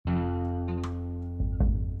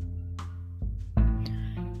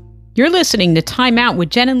You're listening to Time Out with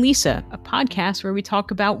Jen and Lisa, a podcast where we talk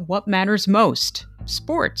about what matters most,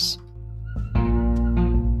 sports.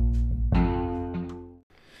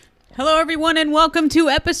 Hello, everyone, and welcome to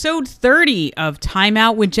episode 30 of Time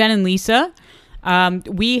Out with Jen and Lisa.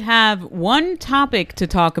 We have one topic to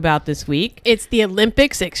talk about this week. It's the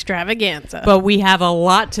Olympics extravaganza. But we have a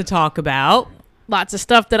lot to talk about. Lots of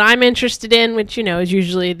stuff that I'm interested in, which, you know, is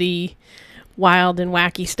usually the wild and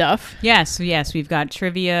wacky stuff. Yes. We've got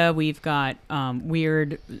trivia. We've got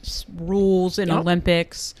weird rules in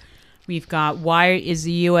Olympics. We've got why is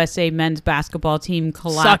the USA men's basketball team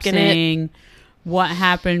collapsing? What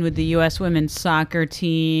happened with the U.S. women's soccer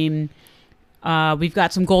team? We've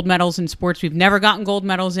got some gold medals in sports we've never gotten gold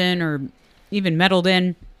medals in or even medaled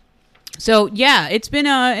in. So, yeah, it's been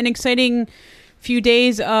an exciting few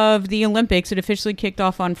days of the Olympics. It officially kicked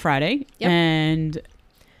off on Friday. Yep. And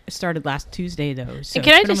started last Tuesday, though. So and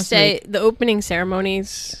can I just say, the opening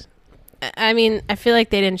ceremonies, I mean, I feel like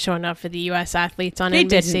they didn't show enough of the U.S. athletes on NBC. They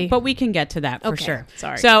didn't, but we can get to that for sure.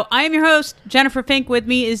 Sorry. So I am your host, Jennifer Fink. With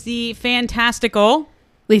me is the fantastical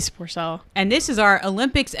Lisa Porcel. And this is our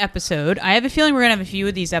Olympics episode. I have a feeling we're going to have a few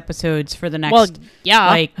of these episodes for the next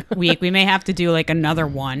week. We may have to do another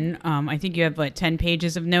one. I think you have 10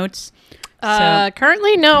 pages of notes.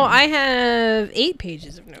 Currently, no, I have 8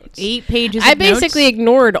 pages of notes. 8 pages I basically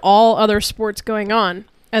ignored all other sports going on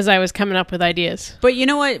as I was coming up with ideas. But you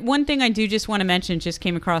know what? One thing I do just want to mention just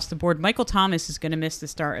came across the board. Michael Thomas is going to miss the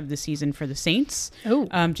start of the season for the Saints. Oh.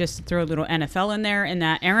 Just to throw a little NFL in there. And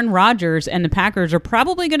that Aaron Rodgers and the Packers are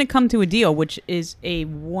probably going to come to a deal, which is a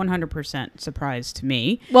 100% surprise to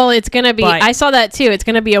me. Well, it's going to be, I saw that too. It's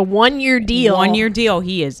going to be a 1-year deal. 1-year deal.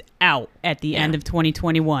 He is out at the end of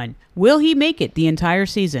 2021. Will he make it the entire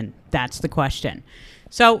season? That's the question.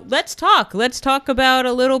 So let's talk. Let's talk about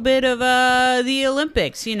a little bit of the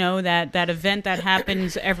Olympics. You know, that event that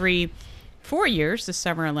happens every 4 years, the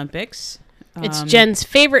Summer Olympics. It's Jen's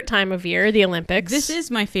favorite time of year, the Olympics. This is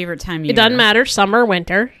my favorite time of year. It doesn't matter, summer,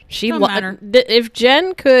 winter. Doesn't matter. If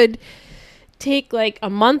Jen could take a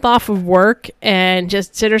month off of work and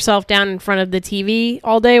just sit herself down in front of the TV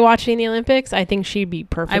all day watching the Olympics, I think she'd be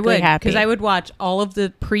perfectly happy. Because I would watch all of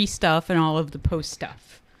the pre-stuff and all of the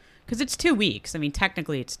post-stuff. Because it's 2 weeks. I mean,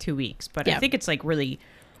 technically it's 2 weeks, but I think it's really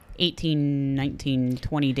 18, 19,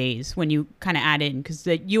 20 days when you kind of add in, because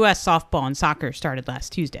the U.S. softball and soccer started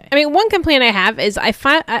last Tuesday. I mean, one complaint I have is I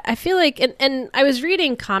feel like, and I was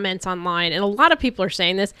reading comments online, and a lot of people are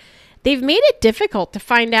saying this, they've made it difficult to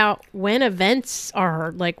find out when events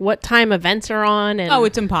are, what time events are on. And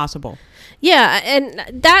it's impossible. Yeah,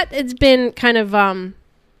 and that has been kind of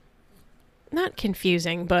not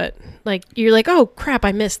confusing, but you're oh crap,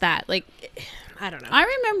 I missed that. I don't know. I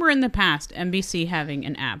remember in the past NBC having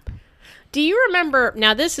an app. Do you remember,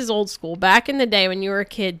 now this is old school, back in the day when you were a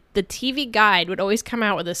kid, the TV Guide would always come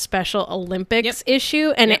out with a special Olympics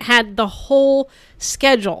issue, and it had the whole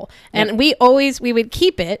schedule, and we would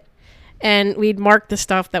keep it, and we'd mark the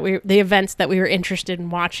stuff the events that we were interested in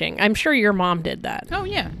watching. I'm sure your mom did that. Oh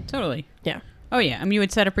yeah, totally. Yeah. Oh, yeah. I mean, you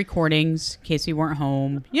would set up recordings in case we weren't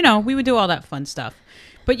home. You know, we would do all that fun stuff.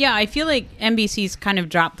 But, yeah, I feel like NBC's kind of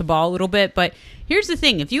dropped the ball a little bit. But here's the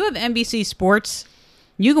thing. If you have NBC Sports,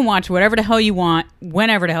 you can watch whatever the hell you want,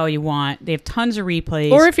 whenever the hell you want. They have tons of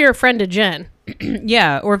replays. Or if you're a friend of Jen.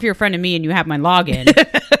 Yeah, or if you're a friend of me and you have my login.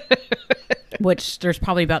 Which there's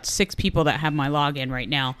probably about 6 people that have my login right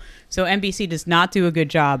now. So NBC does not do a good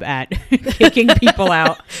job at kicking people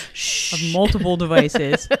out of multiple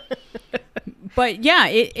devices. But yeah,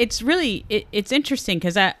 it's really it's interesting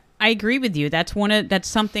because I agree with you. That's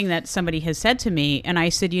something that somebody has said to me, and I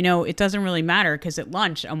said, it doesn't really matter because at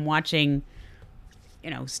lunch I'm watching,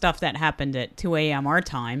 stuff that happened at 2 a.m. our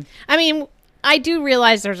time. I mean, I do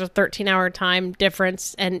realize there's a 13-hour time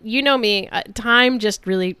difference, and you know me, time just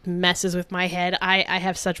really messes with my head. I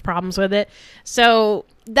have such problems with it. So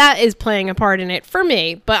that is playing a part in it for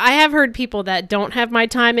me. But I have heard people that don't have my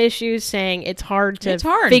time issues saying it's hard to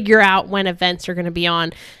figure out when events are going to be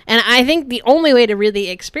on. And I think the only way to really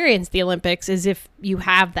experience the Olympics is if you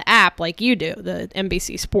have the app like you do, the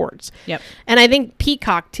NBC Sports. Yep. And I think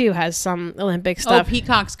Peacock, too, has some Olympic stuff. Oh,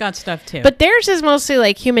 Peacock's got stuff, too. But theirs is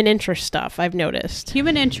mostly human interest stuff, I've noticed.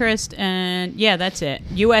 Human interest, and yeah, that's it.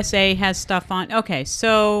 USA has stuff on. Okay,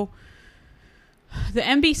 so the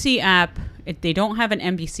NBC app, they don't have an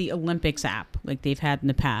NBC Olympics app like they've had in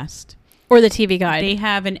the past. Or the TV Guide. They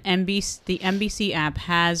have the NBC app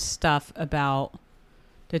has stuff about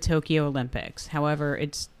the Tokyo Olympics. However,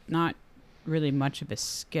 it's not really much of a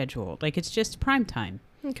schedule. It's just prime time.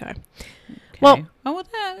 Okay. Well,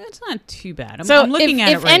 that's not too bad. So I'm looking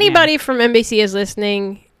at it right now. If anybody from NBC is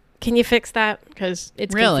listening, Can you fix that? Because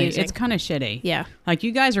it's really, confusing. it's kind of shitty. Yeah. Like,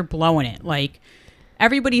 you guys are blowing it. Like,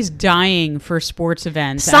 everybody's dying for sports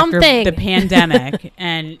events Something. after the pandemic.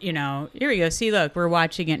 And, you know, here we go. See, look, we're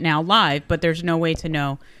watching it now live, but there's no way to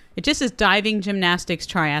know. It just says diving, gymnastics,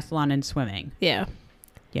 triathlon, and swimming. Yeah.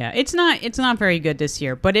 Yeah, it's not very good this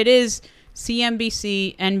year, but it is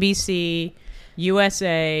CNBC, NBC,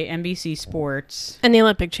 USA, NBC Sports. And the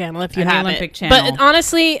Olympic Channel, if you And the have Olympic it. Channel. But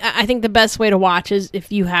honestly, I think the best way to watch is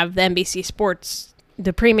if you have the NBC Sports,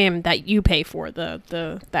 the premium that you pay for,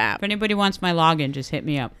 the app. If anybody wants my login, just hit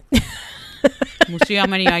me up. We'll see how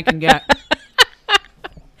many I can get.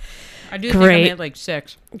 I do think Great. I'm at like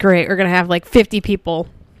 6. Great. We're going to have like 50 people.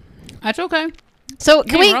 That's okay. So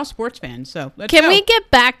Hey, we're all sports fans, so let's can go. we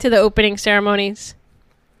get back to the opening ceremonies?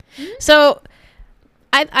 So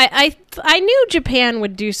I knew Japan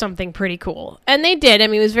would do something pretty cool, and they did. I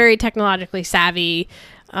mean, it was very technologically savvy,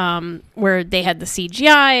 where they had the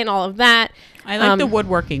CGI and all of that. I like the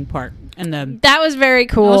woodworking part and the. That was very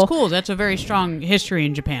That cool. was cool. That's a very strong history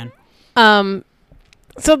in Japan.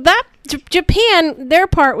 So that Japan, their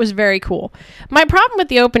part was very cool. My problem with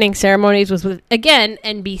the opening ceremonies was with, again,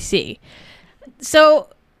 NBC. So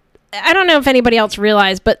I don't know if anybody else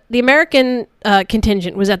realized, but the American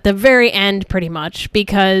contingent was at the very end pretty much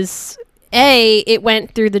because it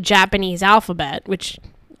went through the Japanese alphabet, which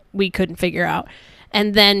we couldn't figure out.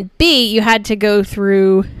 And then B, you had to go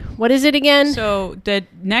through, what is it again? So the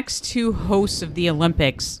next 2 hosts of the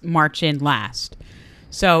Olympics march in last.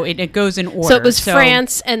 So it goes in order. So it was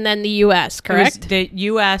France and then the U.S., It was correct? the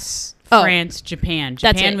U.S., Oh. France, Japan.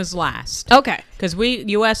 That's Japan it. was last. Okay. Because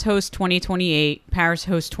U.S. hosts 2028, Paris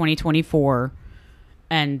hosts 2024,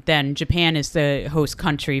 and then Japan is the host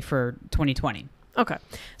country for 2020. Okay.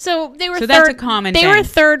 So they were So third. that's a common They thing. were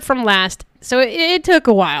third from last. So it took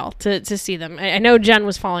a while to see them. I know Jen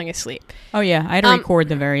was falling asleep. Oh, yeah. I had to record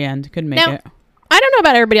the very end. Couldn't make now- it. I don't know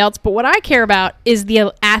about everybody else, but what I care about is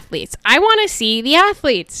the athletes. I want to see the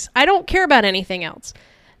athletes. I don't care about anything else.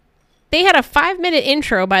 They had a 5-minute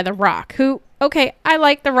intro by The Rock, who, okay, I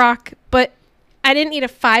like The Rock, but I didn't need a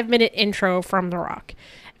 5-minute intro from The Rock.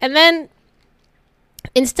 And then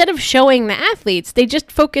instead of showing the athletes, they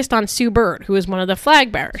just focused on Sue Bird, who was one of the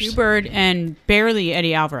flag bearers. Sue Bird and barely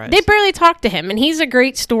Eddie Alvarez. They barely talked to him, and he's a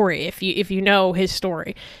great story if you know his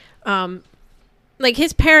story. Like,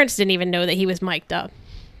 his parents didn't even know that he was mic'd up.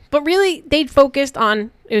 But really, they focused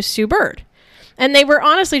on, it was Sue Bird. And they were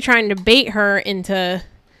honestly trying to bait her into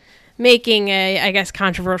making a, I guess,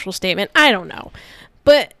 controversial statement. I don't know.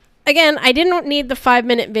 But, again, I didn't need the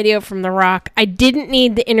 5-minute video from The Rock. I didn't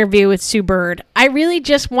need the interview with Sue Bird. I really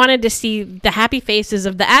just wanted to see the happy faces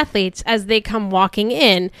of the athletes as they come walking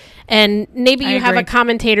in. And maybe you have a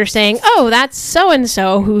commentator saying, oh, that's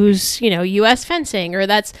so-and-so who's, U.S. fencing. Or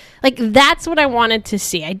that's what I wanted to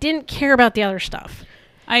see. I didn't care about the other stuff.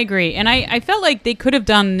 I agree. And I felt like they could have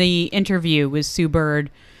done the interview with Sue Bird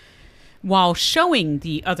while showing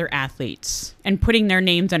the other athletes and putting their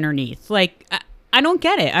names underneath. Like, I don't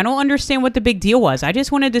get it. I don't understand what the big deal was. I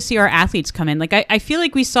just wanted to see our athletes come in. Like, I feel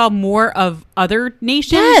like we saw more of other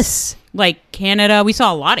nations. Yes. Like Canada. We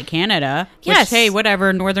saw a lot of Canada. Yes. Which, hey,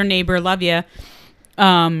 whatever. Northern neighbor. Love you.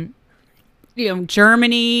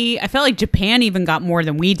 Germany. I felt like Japan even got more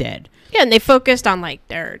than we did. Yeah, and they focused on like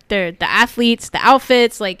the athletes, the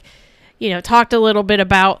outfits, talked a little bit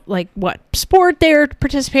about like what sport they're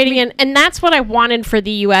participating in, and that's what I wanted for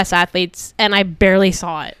the U.S. athletes, and I barely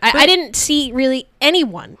saw it. I didn't see really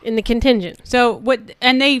anyone in the contingent. So what?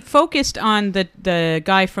 And they focused on the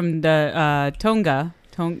guy from the Tonga.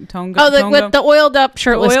 Tonga. With the oiled up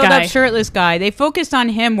shirtless guy. They focused on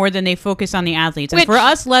him more than they focused on the athletes. And for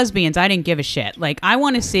us lesbians, I didn't give a shit. Like, I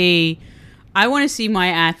want to see my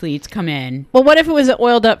athletes come in. Well, what if it was an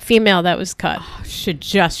oiled up female that was cut? Should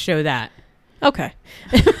just show that. Okay.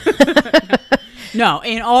 No,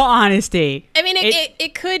 in all honesty. I mean,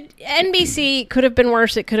 it could, NBC could have been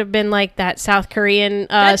worse. It could have been like that South Korean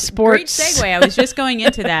sports. Great segue. I was just going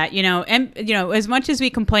into that. As much as we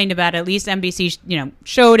complained about it, at least NBC,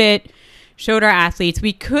 showed our athletes.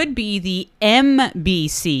 We could be the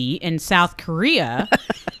MBC in South Korea,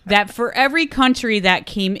 that for every country that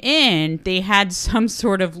came in, they had some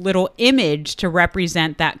sort of little image to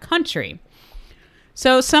represent that country.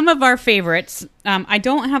 So some of our favorites, I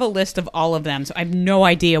don't have a list of all of them, so I have no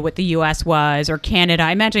idea what the U.S. was, or Canada.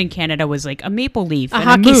 I imagine Canada was like a maple leaf, and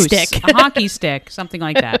hockey a moose, stick. a hockey stick, something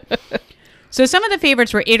like that. So some of the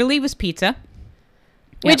favorites were Italy was pizza.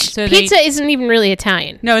 Which pizza isn't even really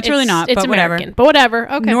Italian. No, it's really not, It's but whatever. American. But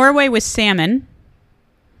whatever. Okay. Norway was salmon.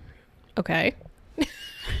 Okay.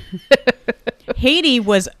 Haiti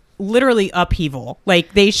was literally upheaval.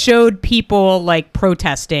 Like they showed people like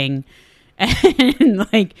protesting and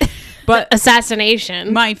like, but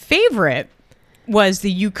assassination. my favorite was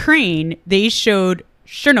the Ukraine. They showed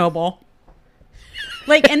Chernobyl.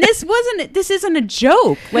 Like, and this isn't a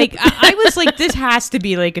joke. Like, I was like, this has to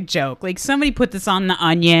be like a joke. Like, somebody put this on The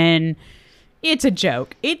Onion. It's a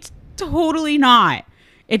joke. It's totally not.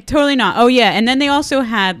 It's totally not. Oh, yeah. And then they also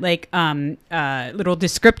had like little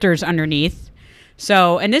descriptors underneath.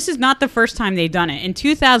 So, and this is not the first time they've done it. In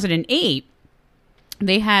 2008,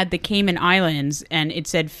 they had the Cayman Islands, and it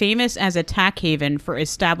said famous as a tax haven for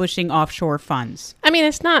establishing offshore funds. I mean,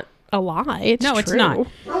 it's not a lie. It's No, true. it's not.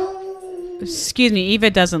 Excuse me, Eva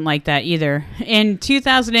doesn't like that either. In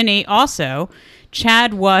 2008 also,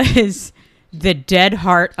 Chad was the dead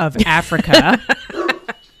heart of Africa.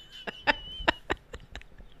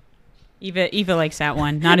 Eva likes that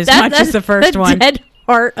one. Not as much as the first one. Dead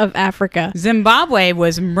heart of Africa. Zimbabwe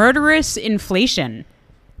was murderous inflation.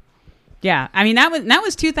 Yeah, I mean that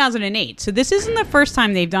was 2008. So this isn't the first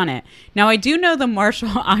time they've done it. Now I do know the Marshall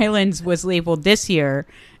Islands was labeled this year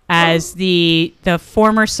as the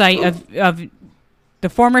former site of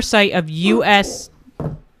U.S.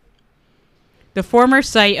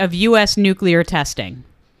 nuclear testing.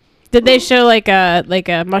 Did they show like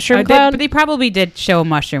a mushroom cloud? They probably did show a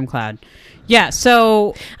mushroom cloud. Yeah.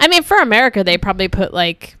 So I mean, for America, they probably put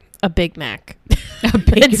like a Big Mac.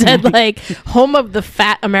 It said like home of the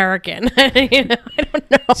fat American. You know, I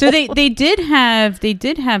don't know. So they did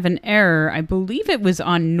have an error. I believe it was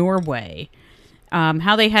on Norway.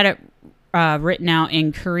 How they had it written out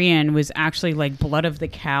in Korean was actually like blood of the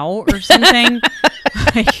cow or something.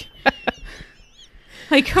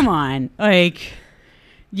 like come on, like.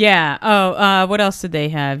 Yeah. Oh, what else did they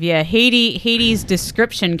have? Yeah, Haiti's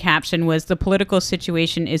description caption was the political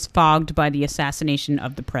situation is fogged by the assassination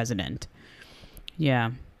of the president.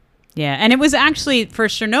 Yeah. Yeah, and it was actually for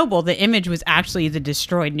Chernobyl, the image was actually the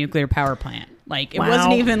destroyed nuclear power plant. Like it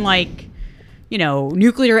wasn't even like,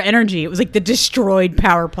 nuclear energy. It was like the destroyed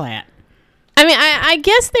power plant. I mean, I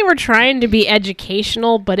guess they were trying to be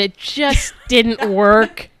educational, but it just didn't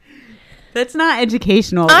work. That's not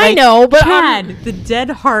educational. I know, but Chad, the dead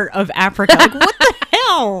heart of Africa. Like, what the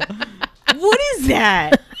hell? What is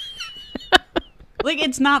that? Like,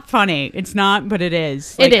 it's not funny. It's not, but it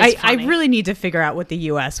is. Like, it is funny. I really need to figure out what the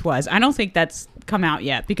U.S. was. I don't think that's come out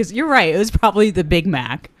yet because you're right. It was probably the Big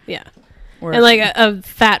Mac. Yeah. And like a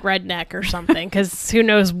fat redneck or something, because who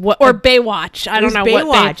knows what, or Baywatch. I don't know Baywatch.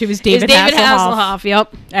 what. It was David Hasselhoff.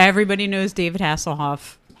 Yep. Everybody knows David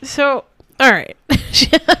Hasselhoff. So, all right.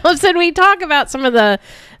 So we talk about some of the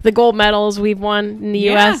gold medals we've won in the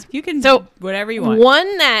U.S. You can whatever you want.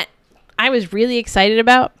 One that I was really excited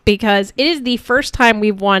about because it is the first time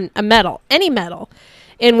we've won a medal, any medal,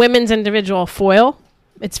 in women's individual foil.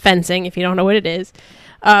 It's fencing, if you don't know what it is.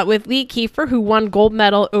 With Lee Kiefer, who won gold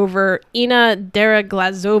medal over Ina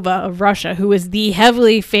Deriglazova of Russia, who was the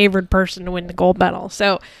heavily favored person to win the gold medal.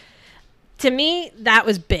 So, to me, that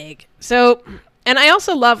was big. So, and I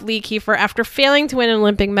also love Lee Kiefer. After failing to win an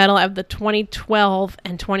Olympic medal at the 2012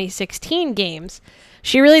 and 2016 games,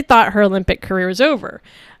 she really thought her Olympic career was over.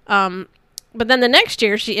 But then the next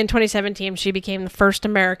year, in 2017, she became the first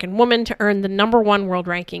American woman to earn the #1 world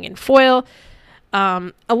ranking in foil.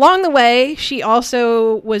 Along the way, she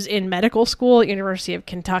also was in medical school at University of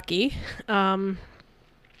Kentucky.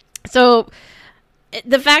 So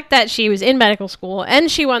the fact that she was in medical school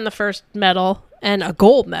and she won the first medal and a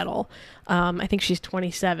gold medal, I think she's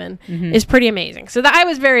 27, is pretty amazing. So I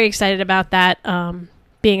was very excited about that,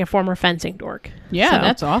 being a former fencing dork. Yeah, so,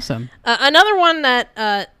 that's awesome. Another one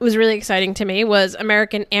that was really exciting to me was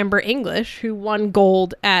American Amber English, who won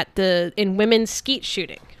gold in women's skeet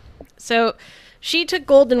shooting. So she took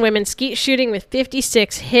gold in women's skeet shooting with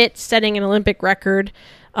 56 hits, setting an Olympic record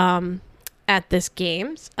at this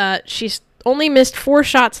games. She's only missed 4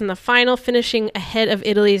 shots in the final, finishing ahead of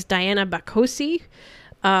Italy's Diana Baccosi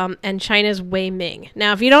and China's Wei Ming.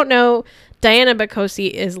 Now, if you don't know, Diana Baccosi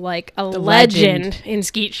is like a legend in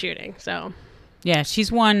skeet shooting. So, yeah,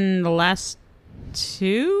 she's won the last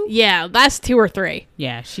 2. Yeah, last 2 or 3.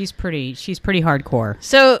 Yeah, she's pretty hardcore.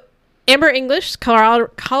 So, Amber English,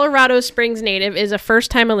 Colorado Springs native, is a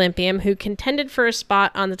first-time Olympian who contended for a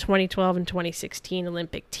spot on the 2012 and 2016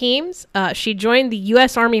 Olympic teams. She joined the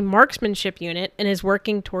U.S. Army Marksmanship Unit and is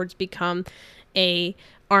working towards become a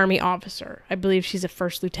Army officer. I believe she's a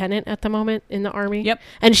first lieutenant at the moment in the Army. Yep.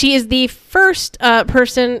 And she is the first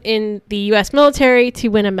person in the U.S. military to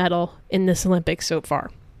win a medal in this Olympics so far.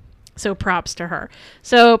 So props to her.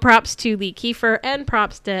 So props to Lee Kiefer and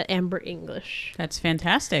props to Amber English. That's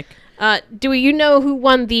fantastic. Do you know who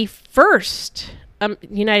won the first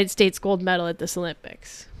United States gold medal at this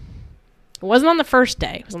Olympics. It wasn't on the first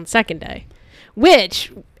day. It was on the second day,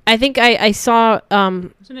 which I think I saw.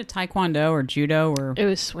 Wasn't it taekwondo or judo or? It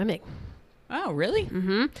was swimming. Oh, really?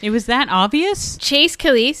 Mm-hmm. It was that obvious? Chase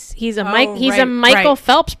Calise, he's a right, Michael right.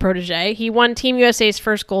 Phelps protege. He won Team USA's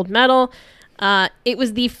first gold medal. It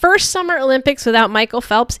was the first Summer Olympics without Michael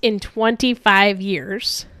Phelps in 25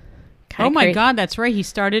 years. Kinda Oh my crazy. God, that's right. He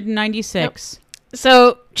started in '96.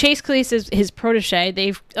 So Chase Calise is his protege.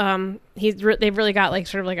 They've really got like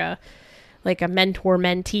sort of like a mentor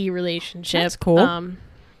mentee relationship. That's cool.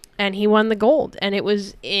 And he won the gold, and it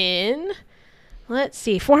was in, let's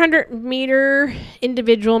see, 400-meter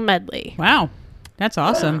individual medley. Wow, that's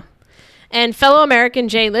awesome. And fellow American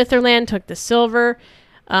Jay Litherland took the silver.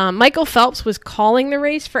 Michael Phelps was calling the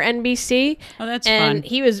race for NBC. Oh, that's and fun.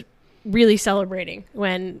 he was really celebrating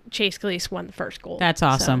when Chase Calise won the first gold. That's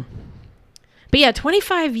awesome. So. But yeah,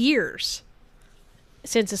 25 years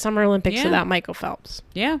since the Summer Olympics Yeah. without Michael Phelps.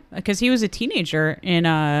 Yeah, because he was a teenager in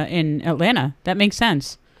Atlanta. That makes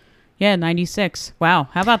sense. Yeah, '96. Wow,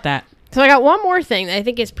 how about that? So I got one more thing that I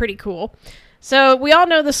think is pretty cool. So we all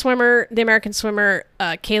know the American swimmer,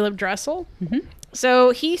 Caleb Dressel. Mm-hmm. So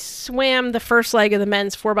he swam the first leg of the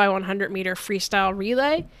men's 4x100 meter freestyle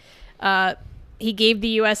relay. He gave the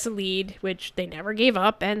U.S. a lead, which they never gave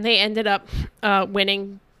up, and they ended up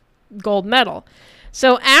winning gold medal.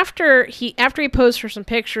 So after he posed for some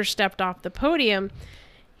pictures, stepped off the podium,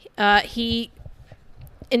 he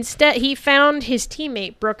found his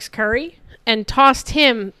teammate Brooks Curry and tossed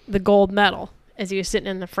him the gold medal as he was sitting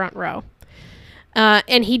in the front row.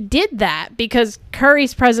 And he did that because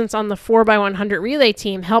Curry's presence on the 4x100 relay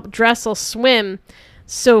team helped Dressel swim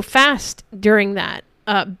so fast during that.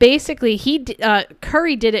 Basically,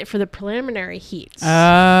 Curry did it for the preliminary heats.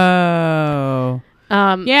 Oh.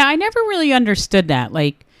 Yeah, I never really understood that.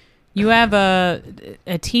 Like, you have a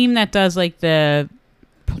team that does like the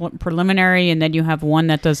preliminary, and then you have one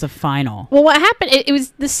that does the final. Well, what happened? It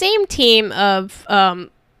was the same team of,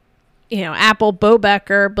 Apple, Bo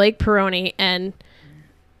Becker, Blake Peroni, and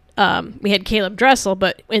we had Caleb Dressel.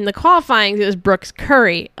 But in the qualifying, it was Brooks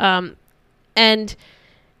Curry, and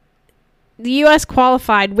the U.S.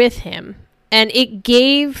 qualified with him, and it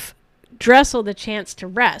gave Dressel the chance to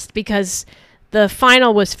rest because the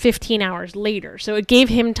final was 15 hours later, so it gave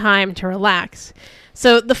him time to relax.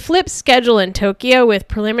 So the flip schedule in Tokyo with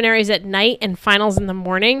preliminaries at night and finals in the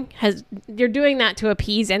morning you're doing that to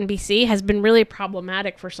appease NBC has been really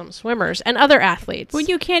problematic for some swimmers and other athletes. Well,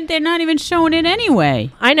 they're not even showing it anyway.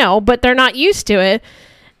 I know, but they're not used to it.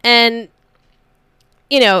 And,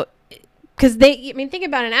 because think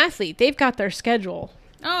about an athlete. They've got their schedule.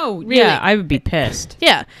 Oh, Really? yeah, I would be pissed.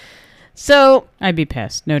 Yeah. So I'd be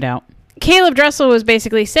pissed, no doubt. Caleb Dressel was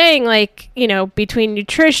basically saying, between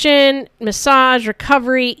nutrition, massage,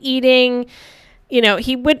 recovery, eating,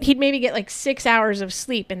 he'd maybe get 6 hours of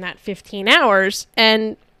sleep in that 15 hours.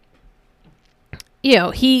 And,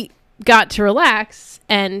 he got to relax,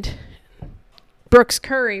 and Brooks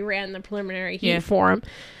Curry ran the preliminary heat for him.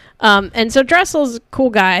 And so Dressel's a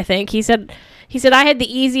cool guy, I think. He said, I had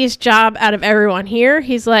the easiest job out of everyone here.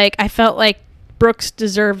 He's like, I felt like Brooks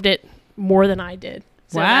deserved it more than I did.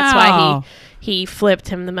 So that's why he flipped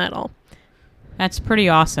him the medal. That's pretty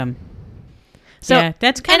awesome. So yeah,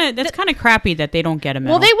 that's kind of crappy that they don't get a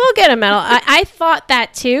medal. Well, they will get a medal. I thought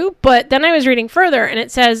that too, but then I was reading further, and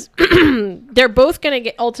it says they're both going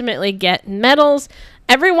to ultimately get medals.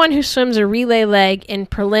 Everyone who swims a relay leg in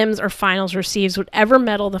prelims or finals receives whatever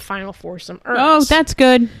medal the final foursome earns. Oh, that's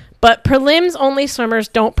good. But prelims only swimmers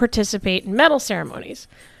don't participate in medal ceremonies.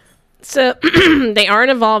 So they aren't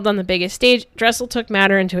involved on the biggest stage. Dressel took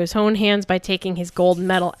matter into his own hands by taking his gold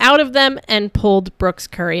medal out of them and pulled Brooks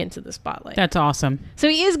Curry into the spotlight. That's awesome. So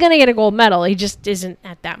he is going to get a gold medal. He just isn't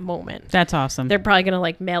at that moment. That's awesome. They're probably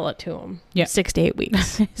going to mail it to him. Yeah. 6 to 8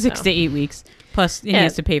 weeks. 6 to 8 weeks. Plus, he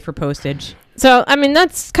has to pay for postage. So,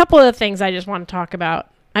 that's a couple of the things I just want to talk about.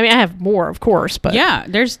 I have more, of course, but yeah,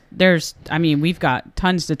 we've got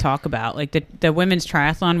tons to talk about. Like the women's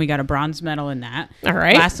triathlon, we got a bronze medal in that. All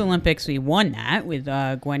right. Last Olympics, we won that with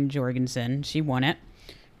Gwen Jorgensen. She won it.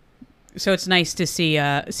 So it's nice to see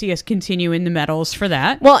us continue in the medals for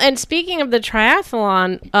that. Well, and speaking of the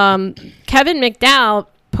triathlon, Kevin McDowell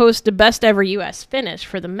posted best ever U.S. finish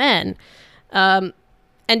for the men. And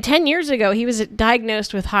 10 years ago, he was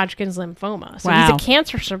diagnosed with Hodgkin's lymphoma. So wow. He's a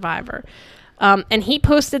cancer survivor. And he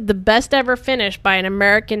posted the best ever finish by an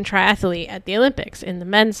American triathlete at the Olympics in the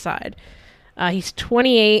men's side. He's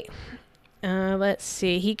 28. Let's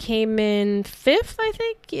see. He came in 5th, I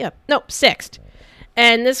think. Yeah. No, 6th.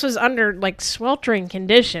 And this was under sweltering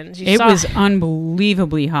conditions. It was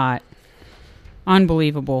unbelievably hot.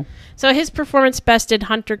 Unbelievable. So his performance bested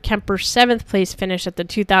Hunter Kemper's 7th place finish at the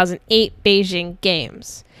 2008 Beijing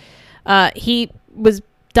Games. He was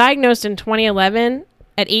diagnosed in 2011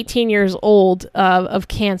 at 18 years old of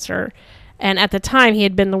cancer. And at the time, he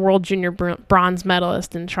had been the world junior bronze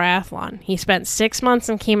medalist in triathlon. He spent 6 months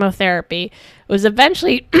in chemotherapy, was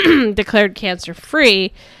eventually declared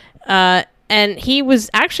cancer-free, and he was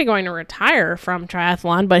actually going to retire from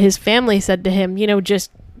triathlon, but his family said to him,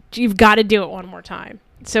 you've got to do it one more time.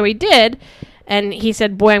 So he did, and he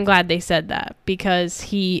said, boy, I'm glad they said that, because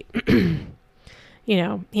he,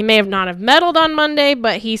 he may have not have medaled on Monday,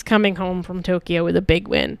 but he's coming home from Tokyo with a big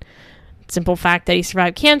win. Simple fact that he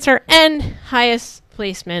survived cancer and highest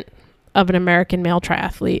placement of an American male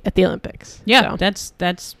triathlete at the Olympics. Yeah, so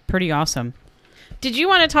that's pretty awesome. Did you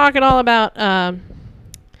want to talk at all about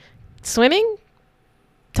swimming?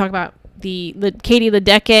 Talk about the Katie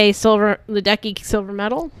Ledecky silver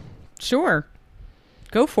medal? Sure,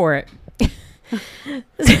 go for it.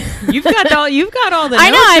 You've got all the notes.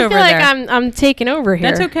 I know. I feel over like there. I'm taking over here.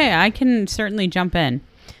 That's okay. I can certainly jump in.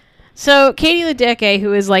 So Katie Ledecky,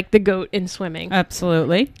 who is like the GOAT in swimming,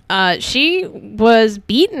 Absolutely. She was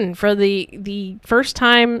beaten for the first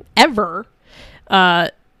time ever by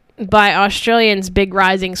Australian's big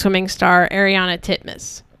rising swimming star Ariana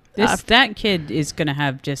Titmus. That kid is going to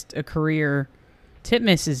have just a career.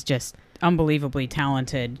 Titmus is just unbelievably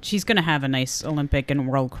talented. She's going to have a nice Olympic and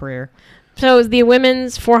world career. So it was the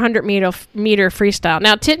women's 400 meter freestyle.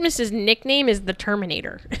 Now, Titmus's nickname is the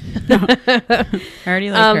Terminator. I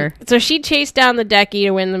already like her. So she chased down Ledecky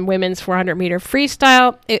to win the women's 400 meter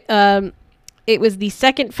freestyle. It was the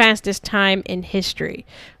second fastest time in history.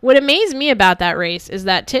 What amazed me about that race is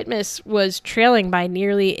that Titmus was trailing by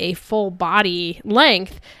nearly a full body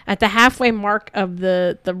length at the halfway mark of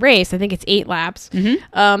the race. I think it's 8 laps.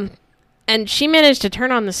 Mm-hmm. And she managed to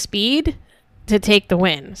turn on the speed to take the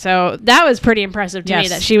win. So that was pretty impressive to me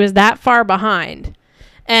that she was that far behind.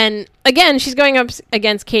 And again, she's going up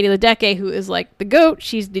against Katie Ledecky, who is like the GOAT.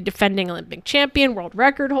 She's the defending Olympic champion, world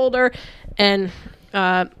record holder. And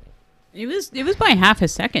it was by half a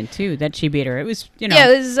second too that she beat her. It was, Yeah,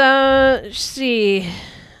 it was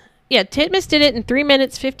Titmus did it in 3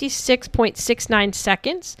 minutes 56.69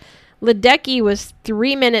 seconds. Ledecky was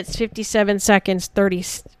 3 minutes 57 seconds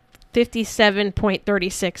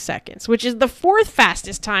 57.36 seconds, which is the 4th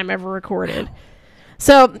fastest time ever recorded. Wow.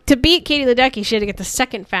 So to beat Katie Ledecky, she had to get the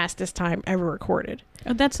 2nd fastest time ever recorded.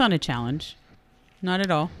 Oh, that's not a challenge. Not at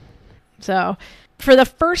all. So for the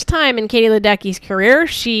first time in Katie Ledecky's career,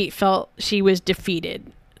 she felt she was defeated.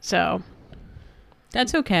 So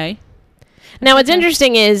that's okay. Now what's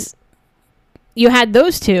interesting is you had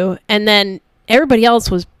those two, and then everybody else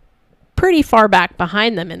was pretty far back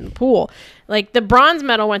behind them in the pool. Like the bronze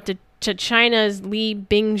medal went to China's Li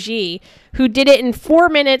Bingji, who did it in 4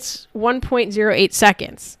 minutes 1.08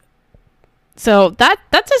 seconds. So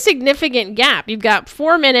that's a significant gap. You've got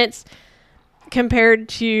 4 minutes compared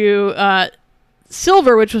to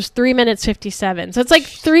silver, which was 3 minutes 57. So it's like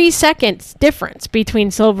 3 seconds difference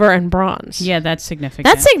between silver and bronze. Yeah, that's significant.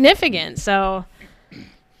 That's significant. So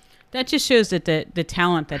that just shows that the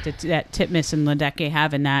talent that Titmus and Ledecky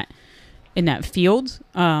have in that field.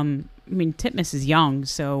 I mean, Titmus is young,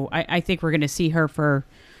 so I think we're going to see her for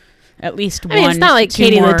at least one. It's not like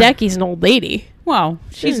Katie Ledecky's an old lady. Well,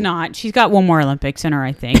 she's not. She's got one more Olympics in her,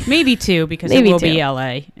 I think. Maybe 2, because it will be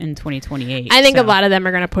LA in 2028. I think a lot of them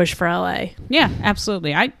are going to push for LA. Yeah,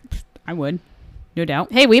 absolutely. I would, no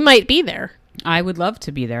doubt. Hey, we might be there. I would love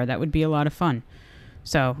to be there. That would be a lot of fun.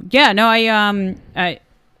 So yeah, no, I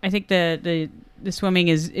think the swimming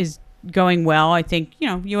is going well. I think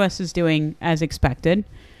U.S. is doing as expected.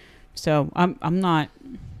 So I'm not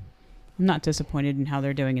disappointed in how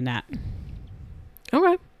they're doing in that.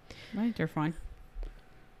 Okay. Right, they're fine.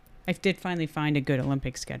 I did finally find a good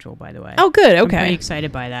Olympic schedule, by the way. Oh, good. Okay. I'm pretty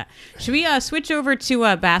excited by that. Should we switch over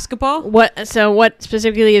to basketball? What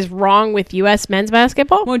specifically is wrong with U.S. men's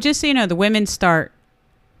basketball? Well, just so you know, the women start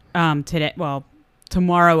today. Well,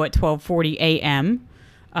 tomorrow at 12:40 a.m.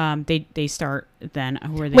 They start then.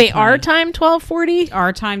 Who are they? Wait, playing? our time 12:40?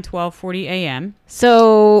 Our time 12:40 a.m.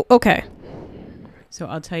 So, okay. So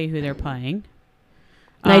I'll tell you who they're playing.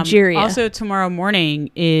 Nigeria. Also tomorrow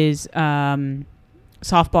morning is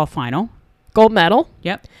softball final. Gold medal.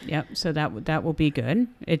 Yep. So that will be good.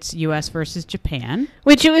 It's U.S. versus Japan.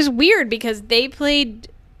 Which it was weird because they played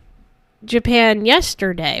Japan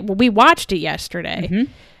yesterday. Well, we watched it yesterday.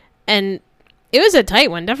 Mm-hmm. And it was a tight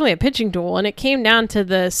one, definitely a pitching duel, and it came down to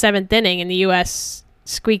the 7th inning, and the U.S.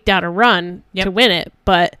 squeaked out a run to win it.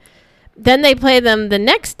 But then they play them the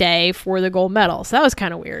next day for the gold medal. So that was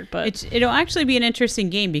kind of weird. But It'll actually be an interesting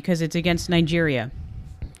game because it's against Nigeria,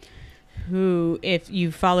 who, if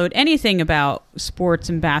you followed anything about sports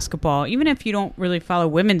and basketball, even if you don't really follow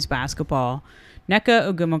women's basketball,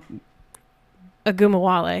 Nneka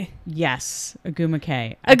Ogumawale. Yes,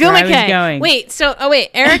 Ogumake. Ogumake.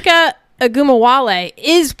 Wait, Erica Ogumawale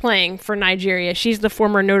is playing for Nigeria. She's the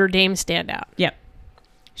former Notre Dame standout. Yep.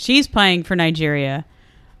 She's playing for Nigeria,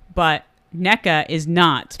 but Nneka is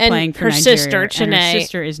not playing for Nigeria. Sister, and her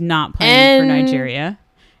sister is not playing for Nigeria.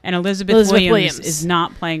 And Elizabeth Williams is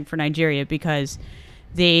not playing for Nigeria because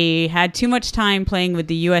they had too much time playing with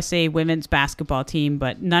the USA women's basketball team,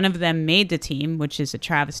 but none of them made the team, which is a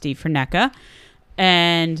travesty for Nneka.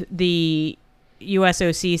 And the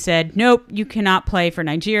USOC said, nope, you cannot play for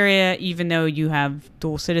Nigeria, even though you have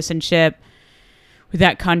dual citizenship with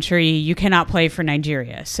that country. You cannot play for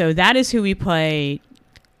Nigeria. So that is who we play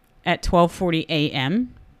at 12:40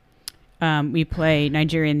 a.m. We play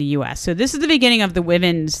Nigeria and the U.S. So this is the beginning of the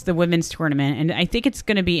women's tournament, and I think it's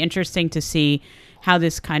going to be interesting to see how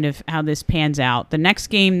this pans out. The next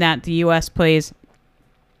game that the U.S. plays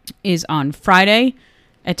is on Friday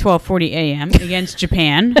at 12:40 a.m. against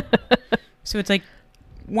Japan. So it's like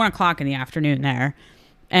 1 o'clock in the afternoon there.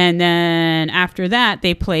 And then after that,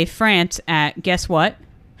 they play France at, guess what?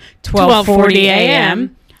 12:40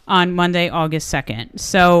 a.m. on Monday, August 2nd.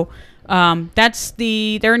 So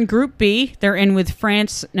they're in Group B. They're in with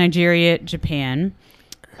France, Nigeria, Japan.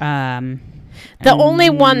 The only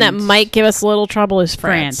one that might give us a little trouble is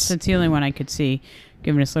France. That's the only one I could see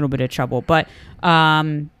giving us a little bit of trouble. But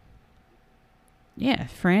yeah,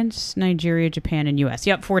 France, Nigeria, Japan, and U.S.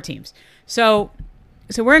 Yep, 4 teams. So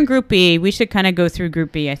we're in Group B. We should kind of go through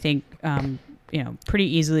Group B, I think, pretty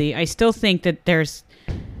easily. I still think that there's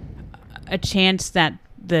a chance that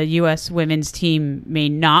the U.S. women's team may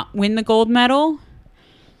not win the gold medal.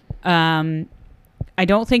 I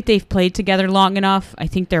don't think they've played together long enough. I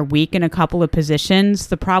think they're weak in a couple of positions.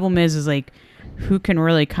 The problem is like, who can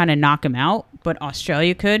really kind of knock them out? But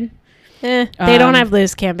Australia could. They don't have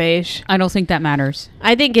Liz Cambage. I don't think that matters.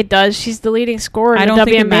 I think it does. She's the leading scorer in the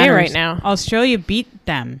WNBA right now. Australia beat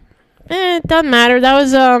them. It doesn't matter. That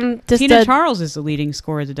was just Tina Charles is the leading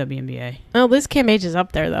scorer of the WNBA. Oh, Liz Cambage is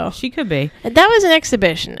up there though. She could be. That was an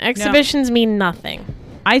exhibition. Exhibitions mean nothing.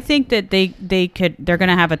 I think that they're going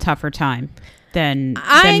to have a tougher time than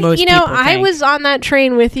most people think. I was on that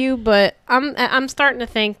train with you, but I'm starting to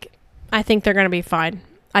think I think they're going to be fine.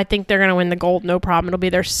 I think they're going to win the gold, no problem. It'll be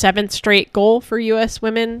their 7th straight goal for U.S.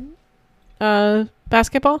 women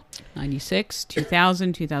basketball. 96,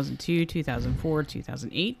 2000, 2002, 2004,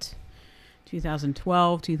 2008,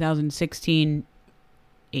 2012, 2016,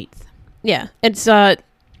 8th. Yeah, it's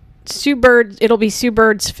Sue Bird. It'll be Sue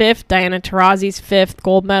Bird's 5th, Diana Taurasi's 5th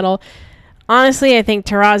gold medal. Honestly, I think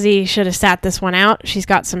Taurasi should have sat this one out. She's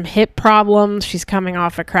got some hip problems. She's coming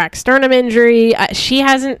off a cracked sternum injury. She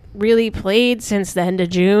hasn't really played since the end of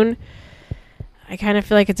June. I kind of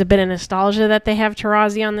feel like it's a bit of nostalgia that they have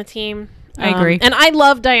Taurasi on the team. I agree. And I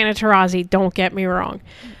love Diana Taurasi, don't get me wrong.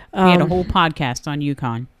 We had a whole podcast on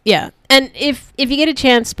UConn. Yeah. And if you get a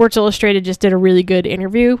chance, Sports Illustrated just did a really good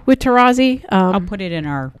interview with Taurasi. I'll put it in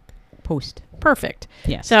our post. Perfect.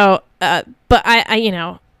 Yes. So, but I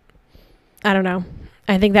don't know.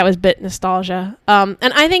 I think that was a bit nostalgia. And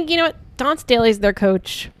I think, Dawn Staley's their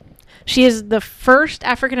coach. She is the first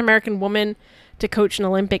African-American woman to coach an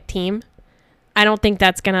Olympic team. I don't think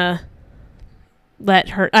that's going to let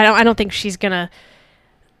her... I don't think she's going to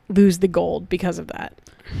lose the gold because of that.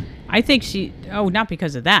 I think not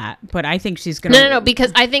because of that, but I think she's going to... No,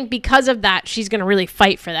 because I think because of that, she's going to really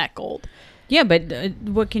fight for that gold. Yeah, but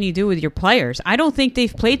what can you do with your players? I don't think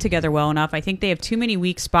they've played together well enough. I think they have too many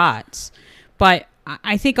weak spots. But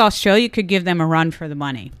I think Australia could give them a run for the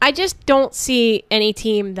money. I just don't see any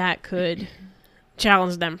team that could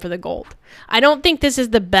challenge them for the gold. I don't think this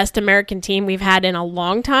is the best American team we've had in a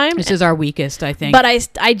long time. This is our weakest, I think. But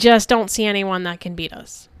I just don't see anyone that can beat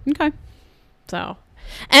us. Okay. So,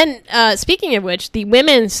 and speaking of which, the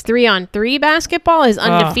women's 3-on-3 basketball is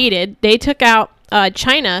undefeated. They took out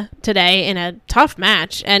China today in a tough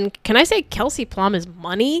match. And can I say Kelsey Plum is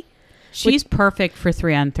money? She's perfect for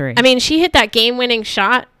 3-on-3. I mean, she hit that game-winning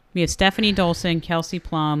shot. We had Stephanie Dolson, Kelsey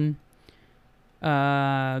Plum,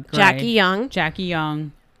 Gray, Jackie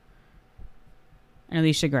Young, and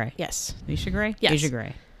Alicia Gray. Yes. Alicia Gray? Yes.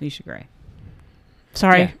 Alicia Gray.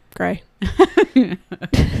 Sorry, yeah. Gray.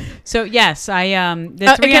 So, yes, the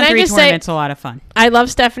 3-on-3 tournament's a lot of fun. I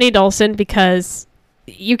love Stephanie Dolson because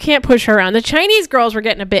you can't push her around. The Chinese girls were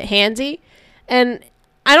getting a bit handsy, and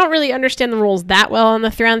I don't really understand the rules that well on the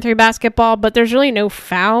 3-on-3 basketball, but there's really no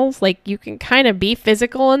fouls. Like, you can kind of be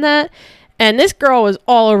physical in that. And this girl was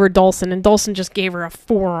all over Dolson, and Dolson just gave her a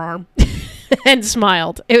forearm and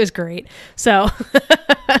smiled. It was great. So,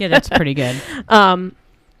 Yeah, that's pretty good.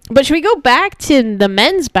 But should we go back to the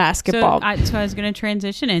men's basketball? So I was going to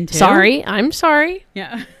transition into. Sorry, I'm sorry.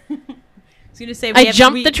 Yeah. I was going to say I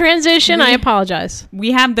jumped the transition. I apologize.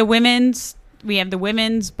 We have the women's.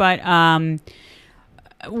 But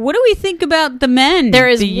what do we think about the men? There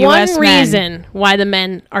is the one US reason why the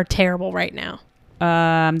men are terrible right now.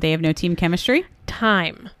 They have no team chemistry.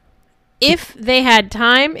 Time. If they had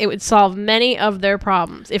time, it would solve many of their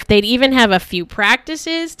problems. If they'd even have a few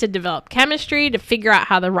practices to develop chemistry, to figure out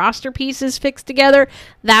how the roster pieces fix together,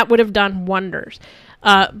 that would have done wonders.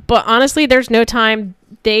 But honestly, there's no time.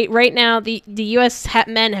 Right now, the U.S.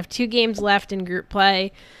 men have 2 games left in group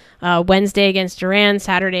play. Wednesday against Iran,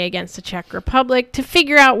 Saturday against the Czech Republic, to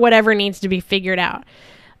figure out whatever needs to be figured out.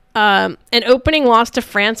 An opening loss to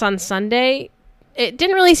France on Sunday, it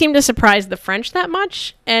didn't really seem to surprise the French that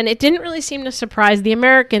much, and it didn't really seem to surprise the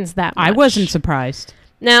Americans that much. I wasn't surprised.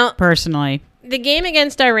 Now, personally, the game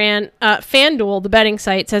against Iran, FanDuel, the betting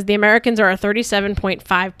site, says the Americans are a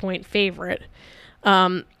 37.5 point favorite.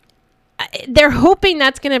 They're hoping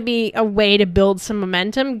that's going to be a way to build some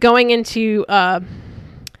momentum going into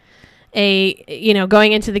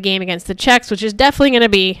going into the game against the Czechs, which is definitely going to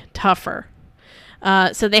be tougher.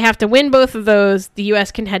 So they have to win both of those. The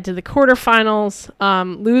U.S. can head to the quarterfinals,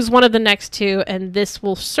 lose one of the next 2, and this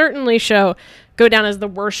will certainly go down as the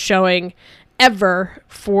worst showing ever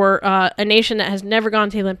for a nation that has never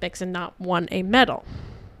gone to the Olympics and not won a medal.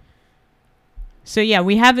 So yeah,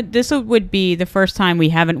 we haven't. This would be the first time we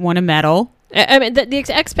haven't won a medal. I mean, the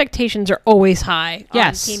expectations are always high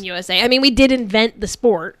on Team USA. I mean, we did invent the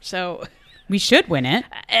sport, so we should win it.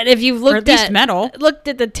 And if you've looked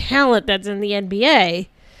at the talent that's in the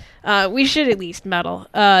NBA, we should at least medal.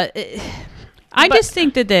 I just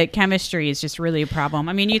think that the chemistry is just really a problem.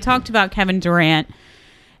 I mean, you talked about Kevin Durant.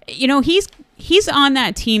 You know, he's on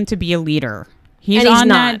that team to be a leader. He's on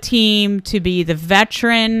that team to be the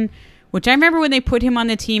veteran. Which I remember when they put him on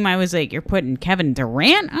the team, I was like, you're putting Kevin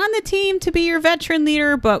Durant on the team to be your veteran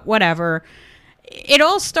leader, but whatever. It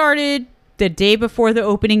all started the day before the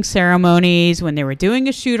opening ceremonies when they were doing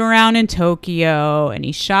a shoot around in Tokyo, and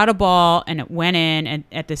he shot a ball and it went in, and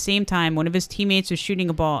at the same time, one of his teammates was shooting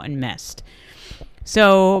a ball and missed.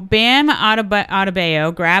 So Bam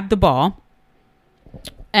Adebayo grabbed the ball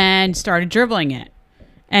and started dribbling it.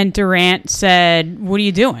 And Durant said, what are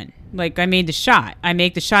you doing? Like, I made the shot. I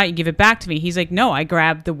make the shot, you give it back to me. He's like, no, I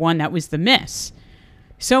grabbed the one that was the miss.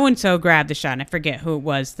 So-and-so grabbed the shot. And I forget who it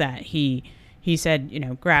was that he said,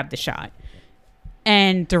 grab the shot.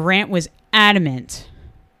 And Durant was adamant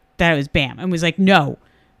that it was Bam. And was like, no,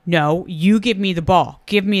 you give me the ball.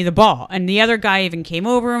 Give me the ball. And the other guy even came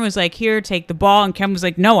over and was like, here, take the ball. And Kevin was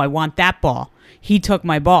like, no, I want that ball. He took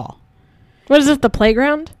my ball. What is it, the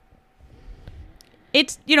playground?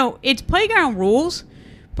 It's playground rules.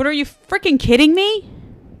 But are you freaking kidding me?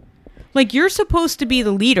 Like, you're supposed to be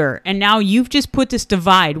the leader, and now you've just put this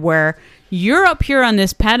divide where you're up here on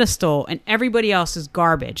this pedestal and everybody else is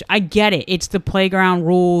garbage. I get it. It's the playground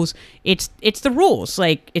rules. It's the rules.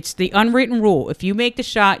 Like, it's the unwritten rule. If you make the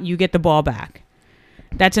shot, you get the ball back.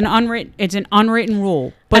 It's an unwritten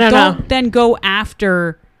rule. But don't then go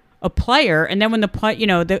after a player, and then when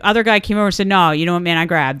the other guy came over and said, no, you know what, man, I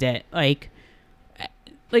grabbed it. Like,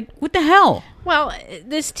 what the hell? Well,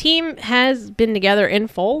 this team has been together in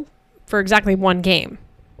full for exactly one game.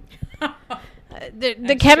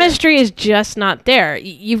 The chemistry is just not there.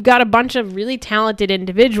 You've got a bunch of really talented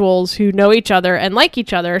individuals who know each other and like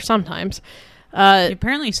each other sometimes.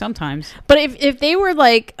 Apparently sometimes. But if they were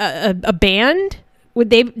like a band,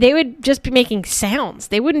 they would just be making sounds.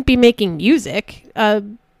 They wouldn't be making music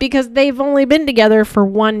because they've only been together for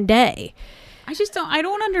one day. I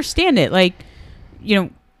don't understand it. Like,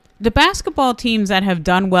 the basketball teams that have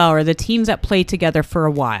done well are the teams that play together for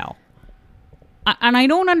a while. And I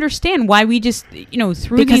don't understand why we just,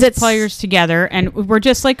 threw these players together and we're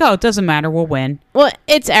just like, oh, it doesn't matter, we'll win. Well,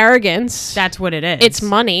 it's arrogance. That's what it is. It's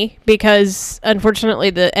money because,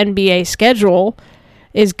 unfortunately, the NBA schedule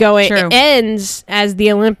ends as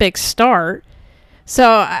the Olympics start.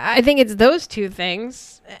 So I think it's those two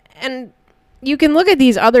things. And you can look at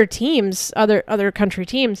these other teams, other country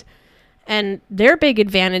teams, and their big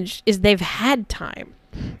advantage is they've had time.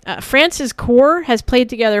 France's core has played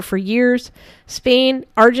together for years. Spain,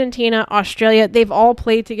 Argentina, Australia, they've all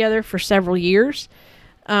played together for several years.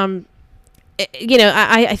 I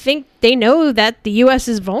think they know that the U.S.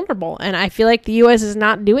 is vulnerable, and I feel like the U.S. is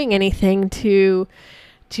not doing anything to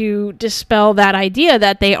to dispel that idea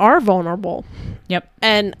that they are vulnerable. Yep.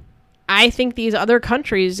 And I think these other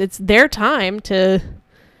countries, it's their time to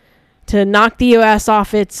knock the U.S.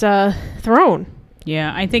 off its throne.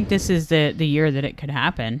 Yeah, I think this is the year that it could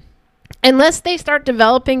happen. Unless they start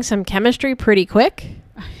developing some chemistry pretty quick.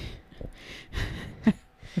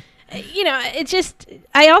 It just...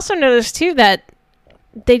 I also noticed, too, that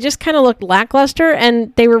they just kind of looked lackluster,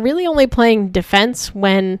 and they were really only playing defense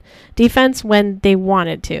when they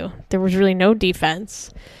wanted to. There was really no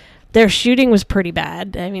defense. Their shooting was pretty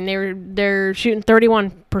bad. I mean, they're shooting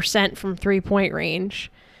 31% from 3-point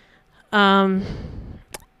range.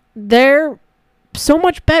 They're so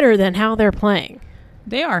much better than how they're playing.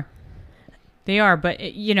 They are, but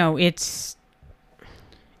it's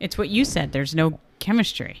what you said. There's no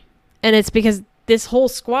chemistry, and it's because this whole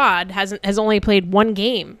squad has only played one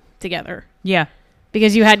game together. Yeah,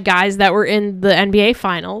 because you had guys that were in the NBA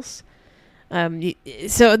finals.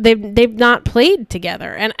 So they've not played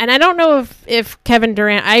together, and I don't know if Kevin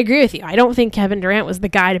Durant. I agree with you. I don't think Kevin Durant was the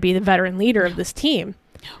guy to be the veteran leader of this team,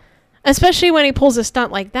 especially when he pulls a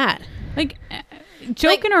stunt like that. Like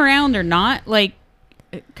joking around or not, like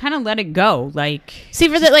kind of let it go. Like see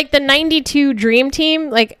for the 92 Dream Team,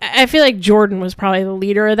 like I feel like Jordan was probably the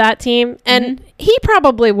leader of that team, and he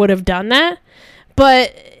probably would have done that,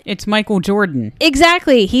 but. It's Michael Jordan.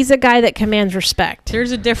 Exactly. He's a guy that commands respect.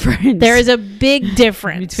 There's a difference. There is a big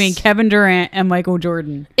difference. Between Kevin Durant and Michael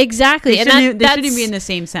Jordan. Exactly. They shouldn't be in the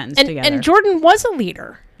same sentence together. And Jordan was a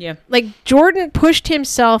leader. Yeah. Like, Jordan pushed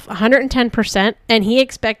himself 110%, and he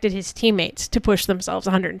expected his teammates to push themselves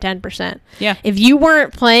 110%. Yeah. If you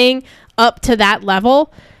weren't playing up to that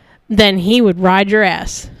level, then he would ride your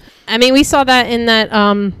ass. I mean, we saw that in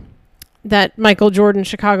that Michael Jordan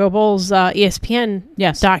Chicago Bulls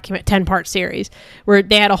ESPN document 10-part series where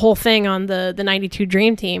they had a whole thing on the 92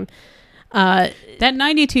 Dream Team. That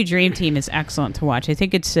 92 Dream Team is excellent to watch. I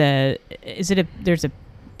think it's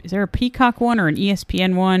is there a Peacock one or an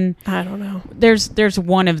ESPN one? I don't know. There's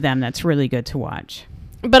one of them that's really good to watch.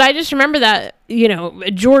 But I just remember that,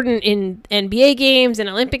 Jordan in NBA games and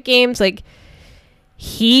Olympic games, like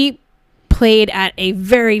he played at a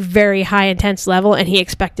very, very high intense level, and he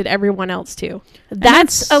expected everyone else to.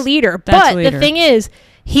 That's a leader. But the thing is,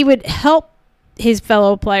 he would help his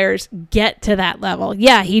fellow players get to that level.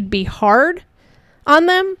 Yeah, he'd be hard on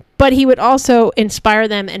them, but he would also inspire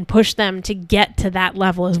them and push them to get to that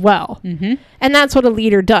level as well. Mm-hmm. And that's what a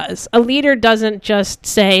leader does. A leader doesn't just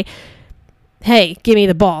say, hey, give me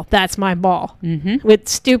the ball. That's my ball. Mm-hmm. With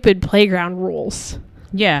stupid playground rules.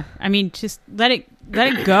 Yeah. I mean, just let it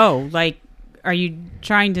go. Like, are you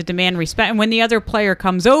trying to demand respect? And when the other player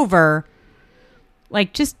comes over,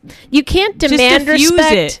 like, you can't demand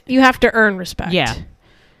respect. You have to earn respect. Yeah.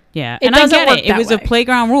 Yeah. And I get it. It was a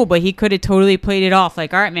playground rule, but he could have totally played it off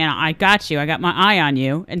like, all right, man, I got you. I got my eye on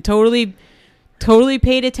you. And totally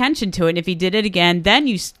paid attention to it. And if he did it again, then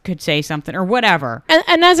you could say something or whatever.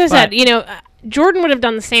 And as I said, Jordan would have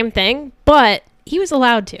done the same thing, but he was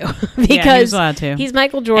allowed to because he was allowed to. He's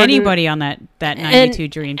Michael Jordan. Anybody on that 92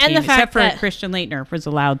 Dream Team, except for Christian Laettner, was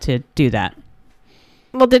allowed to do that.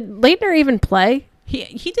 Well, did Laettner even play?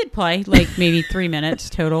 He did play, like maybe 3 minutes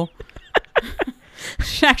total.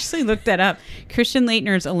 She actually looked that up. Christian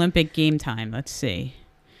Laettner's Olympic game time. Let's see.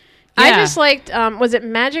 Yeah. I just liked, was it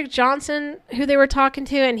Magic Johnson who they were talking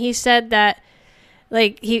to? And he said that,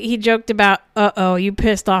 like, he joked about, you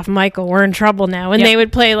pissed off Michael. We're in trouble now. And they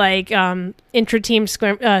would play, like, intra-team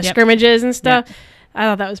scrimmages and stuff. Yep. I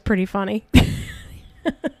thought that was pretty funny.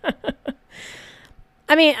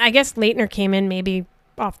 I mean, I guess Laettner came in maybe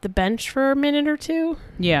off the bench for a minute or two.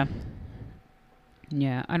 Yeah.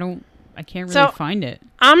 Yeah, I can't really find it.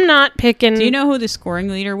 I'm not picking... Do you know who the scoring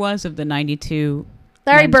leader was of the 92?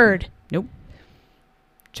 Larry Bird. Nope.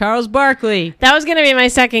 Charles Barkley. That was going to be my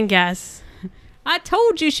second guess. I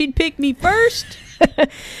told you she'd pick me first.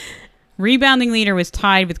 Rebounding leader was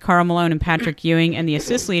tied with Karl Malone and Patrick Ewing, and the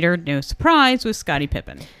assist leader, no surprise, was Scottie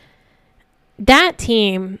Pippen. That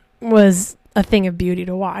team was a thing of beauty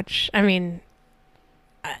to watch. I mean...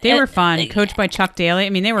 They were fun, coached by Chuck Daly.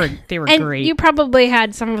 I mean, they were and great. You probably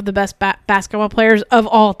had some of the best basketball players of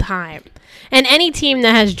all time. And any team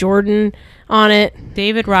that has Jordan on it.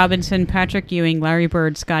 David Robinson, Patrick Ewing, Larry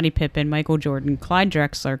Bird, Scottie Pippen, Michael Jordan, Clyde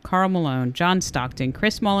Drexler, Karl Malone, John Stockton,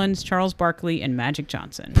 Chris Mullins, Charles Barkley, and Magic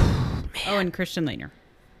Johnson. And Christian Laettner.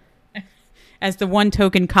 As the one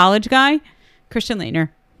token college guy, Christian Laettner.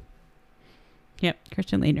 Yep,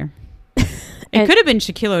 Christian Laettner. It could have been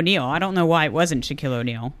Shaquille O'Neal. I don't know why it wasn't Shaquille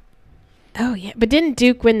O'Neal. Oh, yeah. But didn't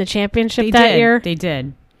Duke win the championship year? They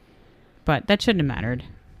did. But that shouldn't have mattered.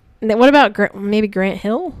 What about maybe Grant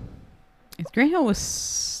Hill? If Grant Hill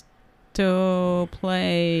was still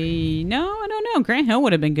play, no, I don't know. Grant Hill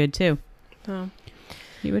would have been good too. Oh.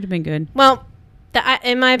 He would have been good. Well,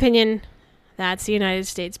 in my opinion, that's the United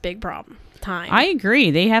States' big problem. Time. I agree.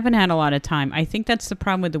 They haven't had a lot of time. I think that's the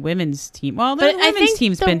problem with the women's team. Well, the women's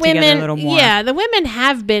team's been together a little more. Yeah, the women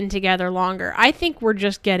have been together longer. I think we're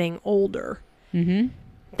just getting older. Mm-hmm.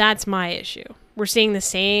 That's my issue. We're seeing the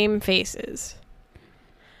same faces.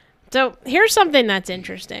 So here's something that's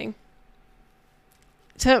interesting.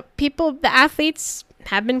 So the athletes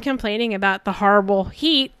have been complaining about the horrible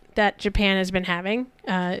heat that Japan has been having.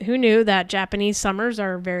 Who knew that Japanese summers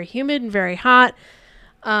are very humid and very hot?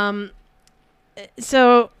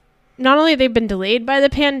 So not only have they been delayed by the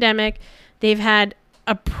pandemic, they've had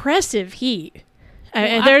oppressive heat.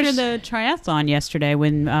 Well, after the triathlon yesterday,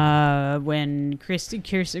 when Kristen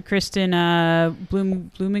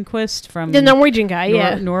Blumenquist from the Norwegian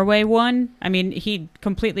guy, Norway won. I mean, he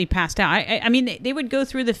completely passed out. I mean, they would go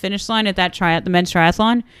through the finish line at that the men's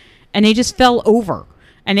triathlon, and they just fell over.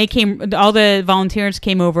 And all the volunteers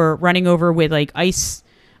came over, running over with like ice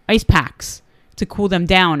packs to cool them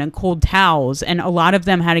down and cold towels, and a lot of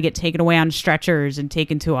them had to get taken away on stretchers and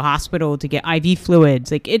taken to a hospital to get IV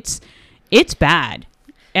fluids. Like it's bad.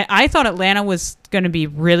 I thought Atlanta was going to be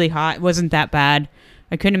really hot. It wasn't that bad.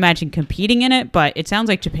 I couldn't imagine competing in it, but it sounds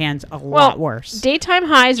like Japan's a lot worse. Daytime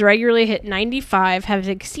highs regularly hit 95, have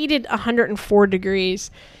exceeded 104 degrees.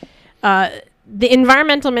 The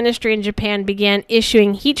environmental ministry in Japan began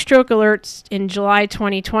issuing heat stroke alerts in July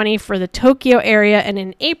 2020 for the Tokyo area and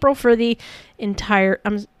in April for the entire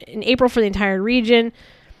region.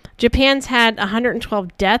 Japan's had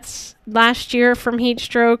 112 deaths last year from heat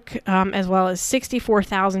stroke, as well as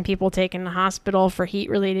 64,000 people taken to hospital for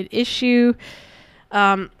heat-related issue.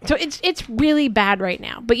 So it's really bad right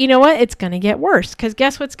now. But you know what? It's going to get worse, because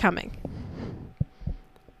guess what's coming?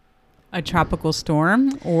 A tropical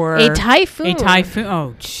storm or a typhoon. A typhoon.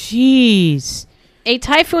 Oh, jeez. A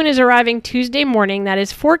typhoon is arriving Tuesday morning that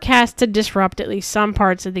is forecast to disrupt at least some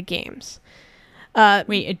parts of the games.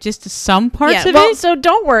 Just some parts of it? So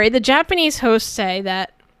don't worry. The Japanese hosts say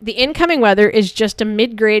that the incoming weather is just a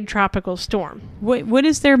mid-grade tropical storm. What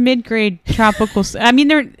is their mid-grade tropical? I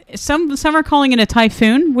mean, some are calling it a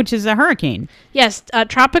typhoon, which is a hurricane. Yes,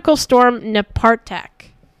 tropical storm Nepartak.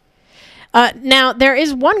 Now, there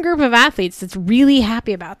is one group of athletes that's really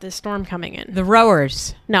happy about this storm coming in. The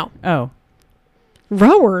rowers. No. Oh.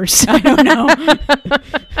 Rowers? I don't know.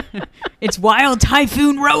 It's wild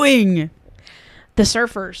typhoon rowing. The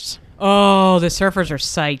surfers. Oh, the surfers are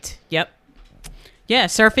psyched. Yep. Yeah,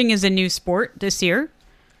 surfing is a new sport this year.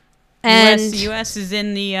 And U.S. is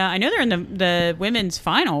in the... I know they're in the women's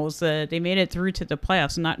finals. They made it through to the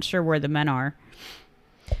playoffs. I'm not sure where the men are.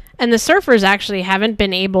 And the surfers actually haven't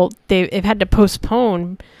been able... They've had to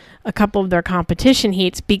postpone a couple of their competition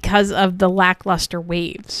heats because of the lackluster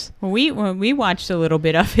waves. Well, we watched a little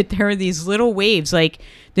bit of it. There were these little waves. Like,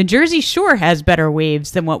 the Jersey Shore has better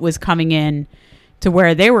waves than what was coming in to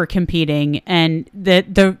where they were competing. And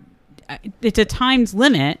it's a times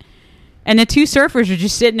limit. And the two surfers are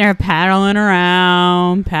just sitting there paddling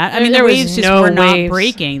around. I mean, the waves just were not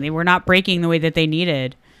breaking. They were not breaking the way that they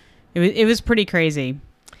needed. It was pretty crazy.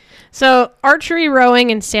 So archery,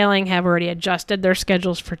 rowing, and sailing have already adjusted their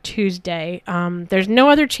schedules for Tuesday. There's no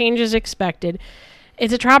other changes expected.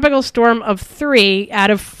 It's a tropical storm of 3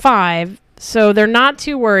 out of 5, so they're not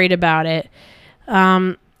too worried about it.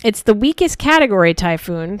 It's the weakest category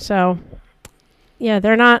typhoon, so yeah,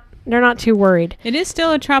 they're not too worried. It is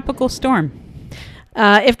still a tropical storm.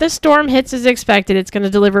 If the storm hits as expected, it's going to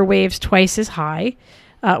deliver waves twice as high,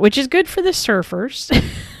 which is good for the surfers.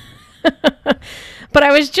 But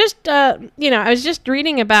I was just,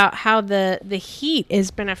 reading about how the heat has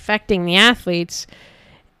been affecting the athletes,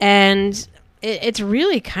 and it's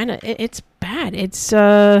really kind of, it's bad. It's,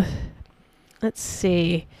 let's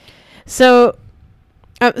see. So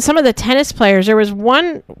some of the tennis players, there was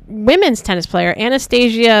one women's tennis player,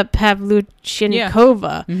 Anastasia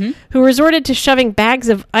Pavlyuchenkova, who resorted to shoving bags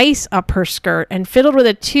of ice up her skirt and fiddled with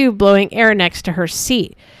a tube blowing air next to her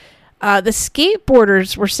seat. The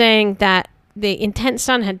skateboarders were saying that the intense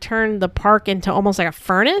sun had turned the park into almost like a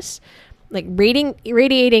furnace, like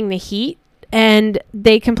radiating the heat. And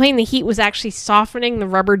they complained the heat was actually softening the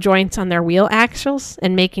rubber joints on their wheel axles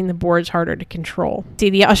and making the boards harder to control. See,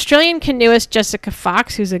 the Australian canoeist Jessica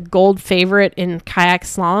Fox, who's a gold favorite in kayak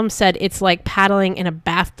slalom, said it's like paddling in a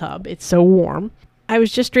bathtub. It's so warm. I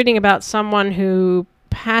was just reading about someone who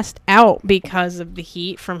passed out because of the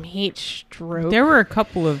heat from heat stroke. There were a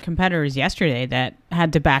couple of competitors yesterday that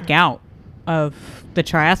had to back out of the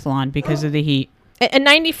triathlon because of the heat. And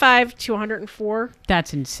 95 to 104.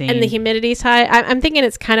 That's insane. And the humidity's high. I'm thinking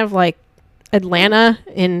it's kind of like Atlanta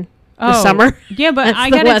in the summer. Yeah, but That's I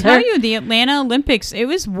the gotta weather. tell you, the Atlanta Olympics, it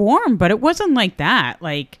was warm, but it wasn't like that.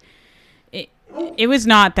 Like, it was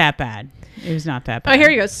not that bad. It was not that bad. Oh, here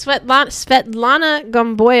you go. Svetlana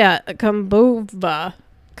Gombova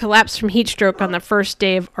collapsed from heat stroke on the first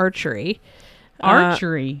day of archery.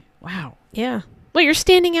 Archery. Wow. Yeah. Well, you're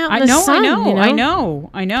standing out in I the know, sun.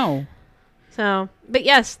 I know. So, but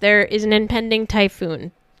yes, there is an impending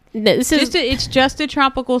typhoon. This is, It's just a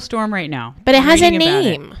tropical storm right now. but it I'm has a reading about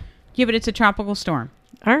it. name. Yeah, but it's a tropical storm.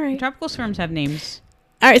 All right. Tropical storms have names.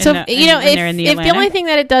 All right, so when if they're in the the only Atlantic. thing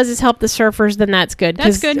that it does is help the surfers, then that's good.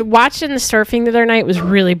 That's 'Cause good. Watching the surfing the other night was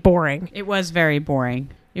really boring. It was very boring.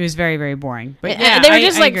 It was very, very boring. But And yeah, they were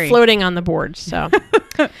just I like agree. floating on the board. So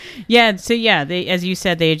Yeah, so yeah, they, as you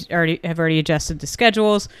said, they have already adjusted the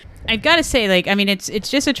schedules. I've got to say, like, I mean, it's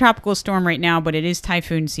just a tropical storm right now, but it is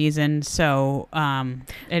typhoon season, so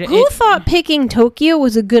who thought picking Tokyo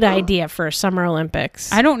was a good idea for a Summer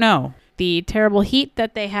Olympics? I don't know. The terrible heat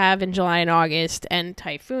that they have in July and August, and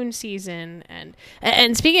typhoon season,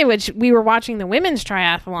 and speaking of which, we were watching the women's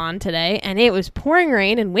triathlon today, and it was pouring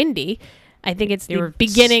rain and windy. I think it's They the were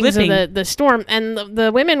beginnings slipping. of the storm, and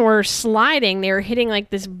the women were sliding. They were hitting like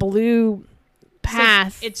this blue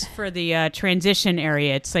path. It's for the transition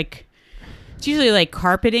area. It's like it's usually like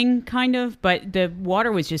carpeting, kind of, but the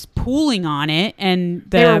water was just pooling on it, and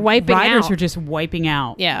They the were wiping riders out. were just wiping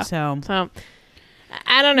out. Yeah. So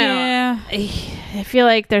I don't know. yeah. I feel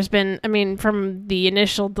like there's been, I mean, from the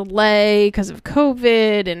initial delay because of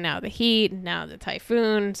COVID, and now the heat, and now the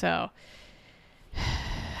typhoon. So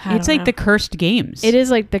I It's don't like know. the cursed games. It is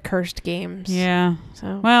like the cursed games. Yeah.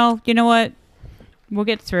 So Well, you know what? We'll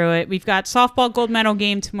get through it. We've got softball gold medal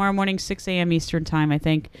game tomorrow morning, 6 a.m. Eastern time, I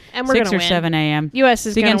think. and we're 6 gonna or win. 7 a.m. U.S.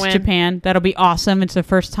 is It's going to against win. Japan. That'll be awesome. It's the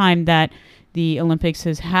first time that the Olympics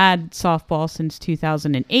has had softball since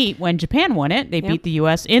 2008 when Japan won it. They Yep. beat the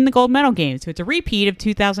U.S. in the gold medal game. So it's a repeat of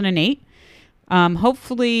 2008.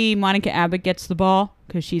 Hopefully Monica Abbott gets the ball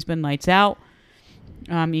because she's been lights out.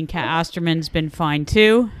 And Kat Osterman's been fine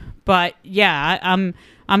too. But yeah, I'm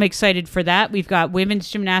excited for that. We've got women's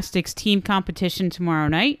gymnastics team competition tomorrow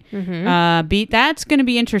night. That's going to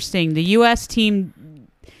be interesting. The U.S. team,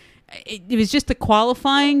 it was just the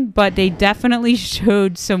qualifying, but they definitely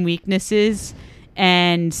showed some weaknesses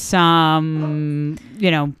and some,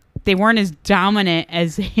 they weren't as dominant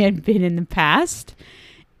as they had been in the past.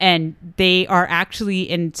 And they are actually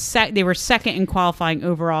they were second in qualifying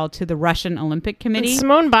overall to the Russian Olympic And Committee.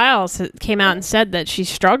 Simone Biles came out and said that she's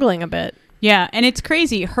struggling a bit. Yeah, and it's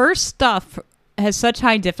crazy. Her stuff has such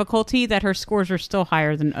high difficulty that her scores are still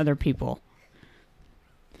higher than other people.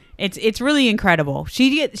 It's really incredible.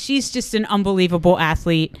 She's just an unbelievable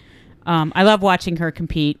athlete. I love watching her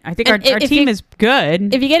compete. I think And our if team you- is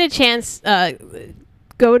good. If you get a chance,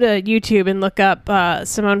 go to YouTube and look up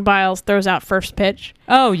Simone Biles throws out first pitch.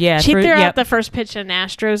 Oh yeah, She threw yep. out the first pitch in an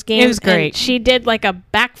Astros game. It was great. And she did like a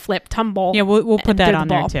backflip tumble. Yeah, we'll put and that threw the on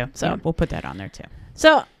there ball. too. So- Yeah, we'll put that on there too.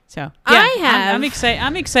 So So yeah, I have- I'm excited.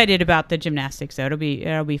 I'm excited about the gymnastics though. It'll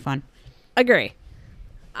be fun. agree.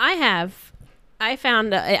 I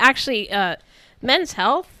found Men's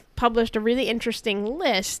Health published a really interesting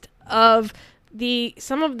list of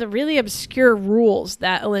some of the really obscure rules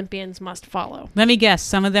that Olympians must follow. Let me guess.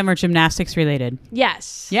 Some of them are gymnastics related.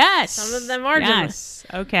 Yes. Yes. Some of them are Yes.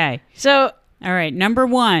 Okay. So All right. Number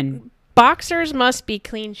 1. boxers must be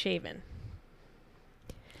clean shaven.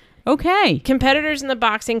 Okay. Competitors in the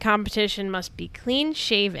boxing competition must be clean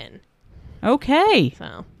shaven. Okay.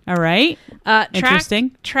 So, All right.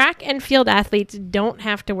 Interesting. Track and field athletes don't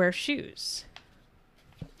have to wear shoes.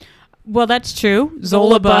 Well, that's true.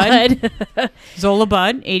 Zola Bud. Zola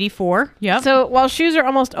Bud, 84. Yep. So, while shoes are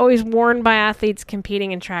almost always worn by athletes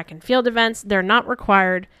competing in track and field events, they're not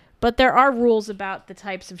required, but there are rules about the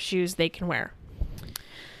types of shoes they can wear.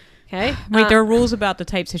 Okay? Wait, there are rules about the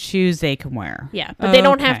types of shoes they can wear. Yeah, but they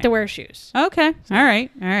don't have Okay. to wear shoes. Okay. All right.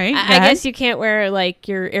 All right. Go I ahead. guess you can't wear like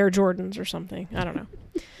your Air Jordans or something. I don't know.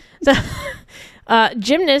 So,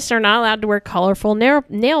 gymnasts are not allowed to wear colorful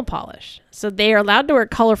nail polish. So they are allowed to wear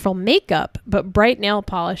colorful makeup, but bright nail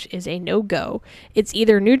polish is a no-go. It's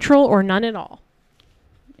either neutral or none at all.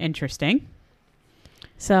 Interesting.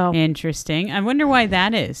 So Interesting. I wonder why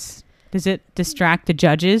that is. Does it distract the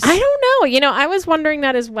judges? I don't know. I was wondering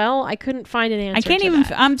that as well. I couldn't find an answer. I can't to even.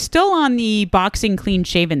 that. I'm still on the boxing clean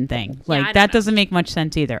shaven thing. I Like don't that know. doesn't make much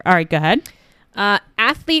sense either. All right, go ahead.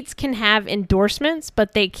 athletes can have endorsements,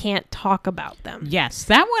 but they can't talk about them. Yes,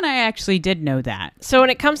 that one I actually did know that. So when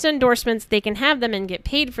it comes to endorsements, they can have them and get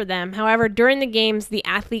paid for them. However, during the games, the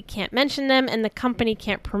athlete can't mention them and the company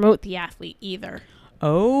can't promote the athlete either.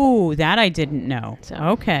 Oh, that I didn't know. So.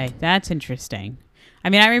 Okay, that's interesting. I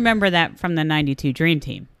mean, I remember that from the 92 Dream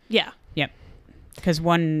Team. Yeah. Yep. Because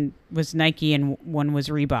one was Nike and one was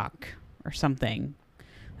Reebok or something.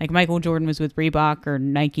 Like Michael Jordan was with Reebok or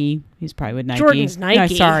Nike. He's probably with Nike. Jordan's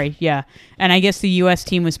Nike. No, sorry. Yeah. And I guess the U.S.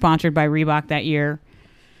 team was sponsored by Reebok that year.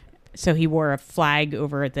 So he wore a flag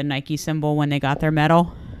over the Nike symbol when they got their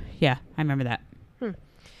medal. Yeah, I remember that.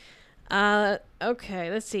 Okay,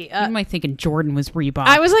 let's see. Who am I thinking Jordan was Reebok?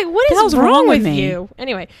 I was like, what The is hell's wrong with me? you?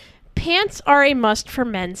 Anyway, pants are a must for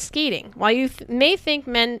men's skating. While you may think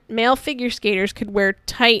male figure skaters could wear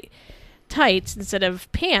tights instead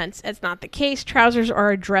of pants, it's not the case. Trousers are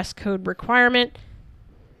a dress code requirement,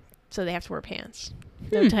 so they have to wear pants.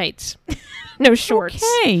 No tights. No shorts.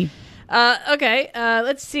 Okay.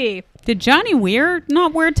 Let's see. Did Johnny Weir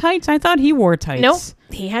not wear tights? I thought he wore tights. Nope,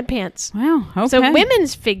 he had pants. Wow. Okay. So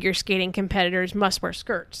women's figure skating competitors must wear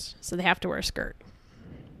skirts, so they have to wear a skirt.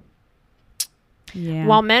 Yeah.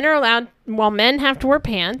 While men have to wear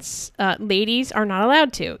pants, ladies are not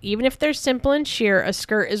allowed to. Even if they're simple and sheer, a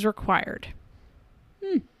skirt is required.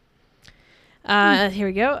 Here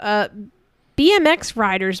we go. BMX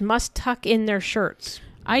riders must tuck in their shirts.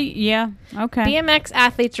 Okay. BMX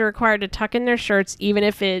athletes are required to tuck in their shirts, even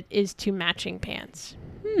if it is to matching pants.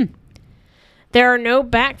 There are no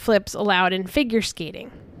backflips allowed in figure skating.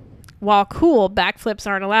 While cool, backflips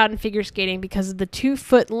aren't allowed in figure skating because of the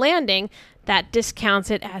 2-foot landing that discounts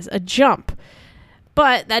it as a jump.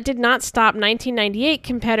 But that did not stop 1998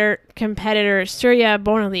 competitor Surya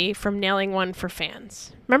Bonali from nailing one for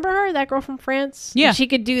fans. Remember her, that girl from France? Yeah. She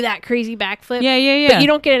could do that crazy backflip. Yeah. But you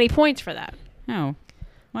don't get any points for that. Oh,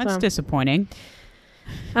 well, that's So. disappointing.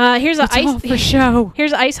 Here's It's all for show.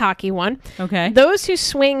 Here's an ice hockey one. Okay. Those who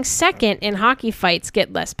swing second in hockey fights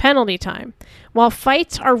get less penalty time. While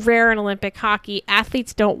fights are rare in Olympic hockey,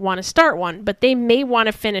 athletes don't want to start one, but they may want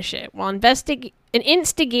to finish it. While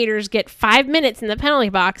instigators get 5 minutes in the penalty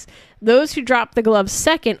box, those who drop the glove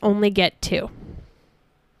second only get 2.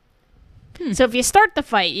 So if you start the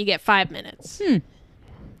fight, you get 5 minutes.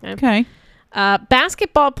 Okay.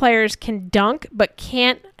 Basketball players can dunk, but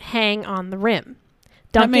can't hang on the rim.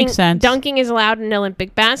 That makes sense. Dunking is allowed in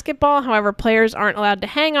Olympic basketball. However, players aren't allowed to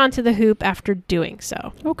hang onto the hoop after doing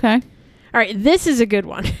so. Okay. All right, this is a good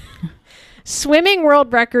one. Swimming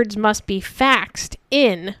world records must be faxed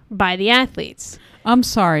in by the athletes. I'm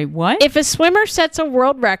sorry, what? If a swimmer sets a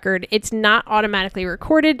world record, it's not automatically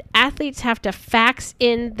recorded. Athletes have to fax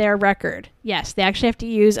in their record. Yes, they actually have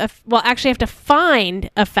to have to find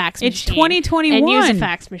a fax It's machine. 2021. And use a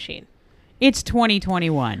fax machine. It's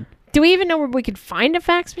 2021. Do we even know where we could find a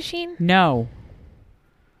fax machine? No.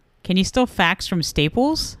 Can you still fax from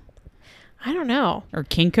Staples I don't know. or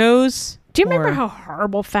Kinko's? Do you remember Or- how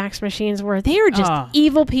horrible fax machines were? They were just Ugh.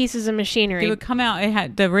 evil pieces of machinery. They would come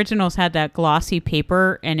out. The originals had that glossy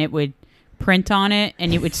paper, and it would print on it,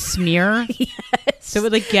 and it would smear. Yes. So it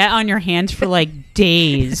would like get on your hands for like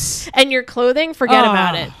days. And your clothing, forget Oh.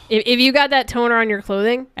 about it. If you got that toner on your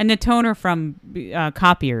clothing, And the toner from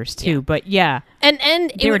copiers too. Yeah. But yeah, and they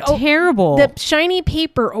it were would, terrible. the shiny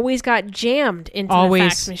paper always got jammed into the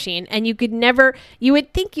fax machine, and you could never. You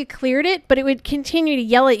would think you cleared it, but it would continue to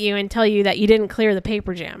yell at you and tell you that you didn't clear the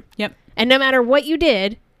paper jam. Yep. And no matter what you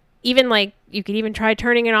did, even like you could even try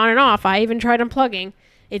turning it on and off. I even tried unplugging.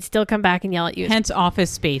 It'd still come back and yell at you. Hence Office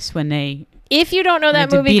Space when they. If you don't know that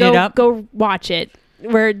to movie, beat it up. go watch it.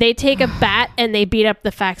 Where they take a bat and they beat up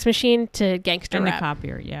the fax machine to gangster And the rap.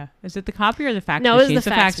 copier, yeah. Is it the copier or the fax No, it was machine? the It's the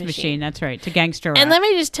fax fax machine. machine. That's right. To gangster rap. And let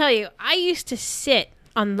me just tell you, I used to sit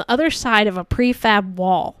on the other side of a prefab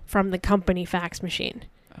wall from the company fax machine.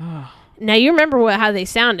 Oh. Now you remember how they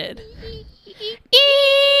sounded.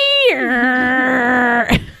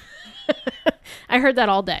 I heard that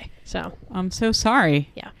all day. So I'm so sorry.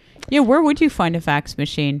 Yeah. Yeah, where would you find a fax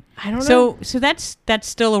machine? I don't know. So that's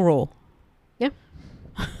still a rule. Yeah.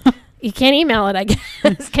 You can't email it, I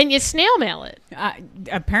guess. Can you snail mail it?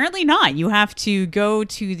 Apparently not. You have to go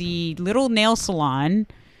to the little nail salon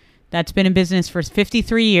that's been in business for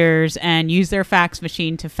 53 years and use their fax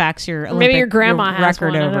machine to fax your Or maybe your Olympic grandma has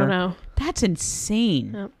record one. over. I don't know. That's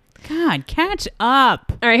insane. Nope. God, catch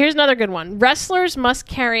up. All right, here's another good one. Wrestlers must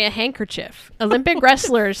carry a handkerchief. Olympic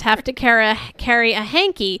wrestlers have to carry a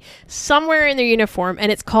hanky somewhere in their uniform,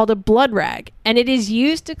 and it's called a blood rag, and it is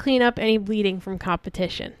used to clean up any bleeding from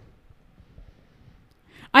competition.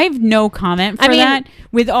 I have no comment for I mean- that.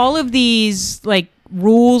 With all of these like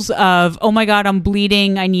rules of, oh my God, I'm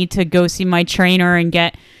bleeding, I need to go see my trainer and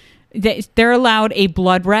get... They're allowed a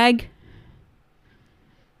blood rag.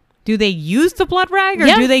 Do they use the blood rag or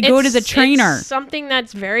do they go to the trainer? It's something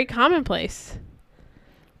that's very commonplace.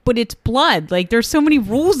 But it's blood. Like, there's so many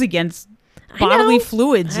rules against bodily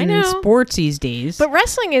fluids in sports these days. But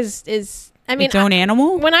wrestling is I mean, its own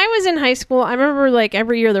animal? When I was in high school, I remember like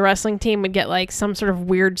every year the wrestling team would get like some sort of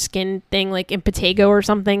weird skin thing like impetigo or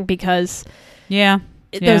something because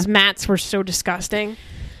those mats were so disgusting.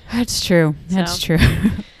 That's true. That's true.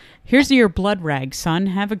 Here's your blood rag, son.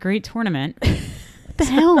 Have a great tournament. What the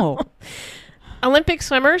hell? Olympic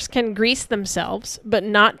swimmers can grease themselves, but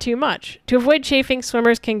not too much. To avoid chafing,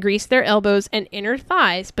 swimmers can grease their elbows and inner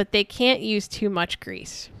thighs, but they can't use too much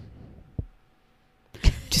grease.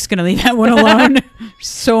 Just going to leave that one alone.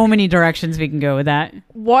 So many directions we can go with that.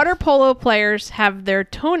 Water polo players have their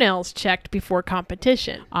toenails checked before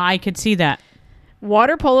competition. I could see that.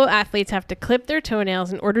 Water polo athletes have to clip their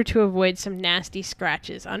toenails in order to avoid some nasty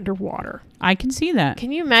scratches underwater. I can see that.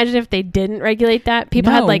 Can you imagine if they didn't regulate that?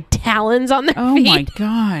 People had like talons on their feet. Oh my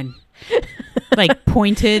God. Like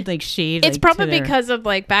pointed, like shaved. It's probably because of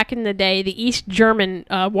like back in the day, the East German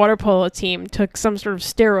water polo team took some sort of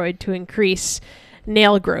steroid to increase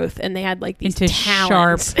nail growth, and they had like these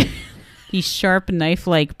talons. These sharp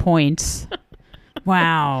knife-like points.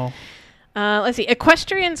 Wow. Let's see.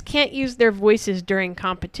 Equestrians can't use their voices during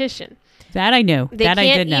competition. That I know. They I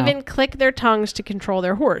did know. can't even click their tongues to control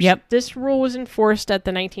their horse. Yep. This rule was enforced at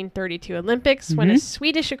the 1932 Olympics when a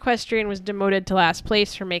Swedish equestrian was demoted to last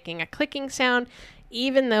place for making a clicking sound,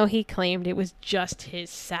 even though he claimed it was just his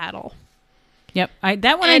saddle. Yep.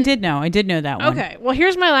 That one I did know. I did know that one. Okay. Well,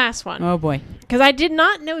 here's my last one. Oh, boy. Because I did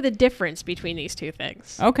not know the difference between these two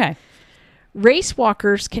things. Okay. Race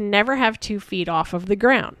walkers can never have 2 feet off of the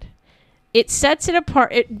ground. It sets it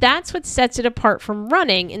apart. That's what sets it apart from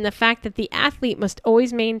running, in the fact that the athlete must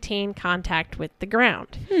always maintain contact with the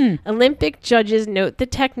ground. Olympic judges note the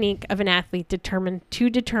technique of an athlete to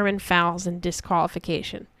determine fouls and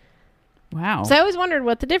disqualification. Wow. So I always wondered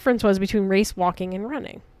what the difference was between race walking and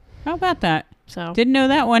running. How about that? So didn't know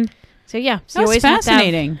that one. So yeah, so that was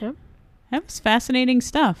fascinating. Yeah. That was fascinating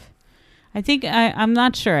stuff. I think I'm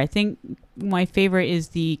not sure. I think my favorite is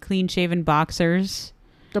the clean-shaven boxers.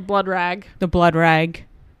 The blood rag. The blood rag.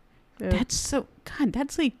 Yeah. That's so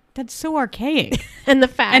that's so archaic. And the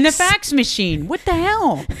fax. And the fax machine. What the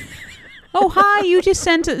hell? Oh, hi, you just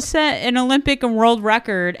set an Olympic and world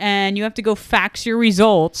record and you have to go fax your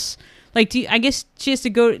results. Like, I guess she has to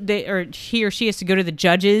go, he or she has to go to the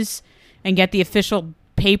judges and get the official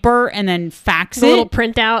paper and then fax it. A little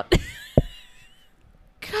printout.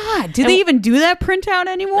 God, do they even do that printout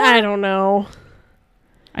anymore? I don't know.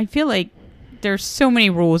 I feel like there's so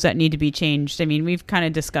many rules that need to be changed. I mean, we've kind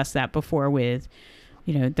of discussed that before with,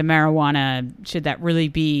 the marijuana. Should that really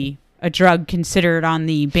be a drug considered on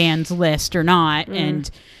the banned list or not?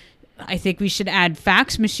 And I think we should add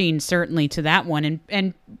fax machines certainly to that one,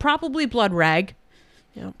 and probably blood rag.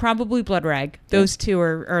 Yeah. Probably blood rag. Those two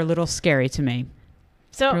are a little scary to me.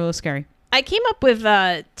 So they're a little scary. I came up with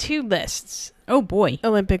 2 lists. Oh boy.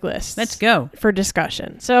 Olympic lists. Let's go. For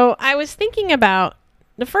discussion. So I was thinking about,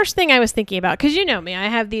 the first thing I was thinking about, because you know me, I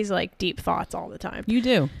have these like deep thoughts all the time. You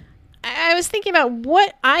do. I was thinking about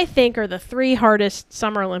what I think are the 3 hardest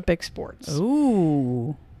Summer Olympic sports.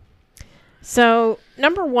 Ooh. So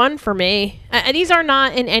number 1 for me, these are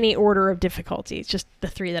not in any order of difficulty. It's just the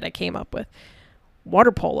 3 that I came up with.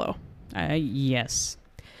 Water polo. Yes.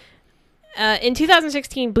 In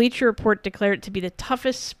 2016, Bleacher Report declared it to be the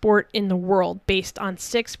toughest sport in the world based on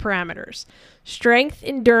 6 parameters: strength,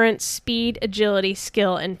 endurance, speed, agility,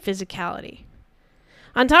 skill, and physicality.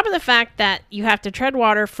 On top of the fact that you have to tread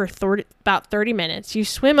water for about 30 minutes, you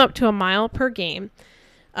swim up to a mile per game.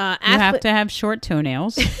 You have to have short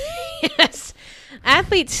toenails. Yes.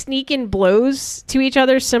 Athletes sneak in blows to each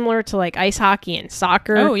other similar to like ice hockey and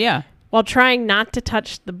soccer. Oh, yeah. While trying not to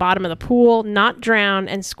touch the bottom of the pool, not drown,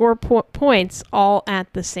 and score points all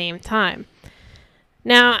at the same time.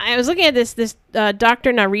 Now, I was looking at this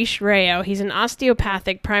Dr. Naresh Rao. He's an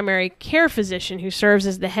osteopathic primary care physician who serves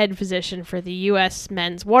as the head physician for the U.S.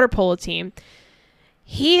 men's water polo team.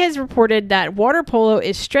 He has reported that water polo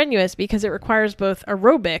is strenuous because it requires both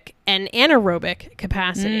aerobic and anaerobic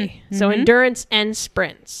capacity, so endurance and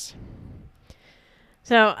sprints.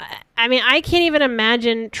 So, I mean, I can't even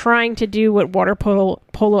imagine trying to do what water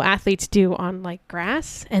polo athletes do on, like,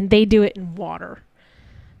 grass, and they do it in water.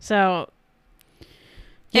 So,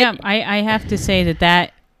 yeah, I have to say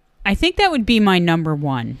that I think that would be my number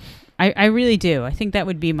 1. I really do. I think that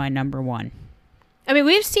would be my number 1. I mean,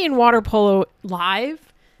 we've seen water polo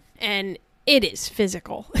live, and it is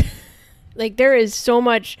physical. Like, there is so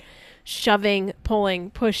much shoving, pulling,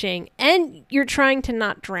 pushing, and you're trying to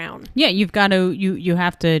not drown. Yeah, you've got to you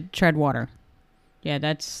have to tread water. Yeah,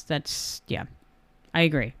 that's yeah. I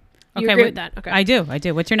agree. You agree with that? Okay. I do.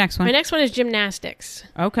 What's your next one? My next one is gymnastics.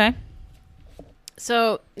 Okay.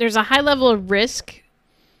 So there's a high level of risk,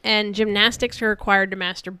 and gymnastics are required to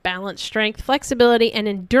master balance, strength, flexibility, and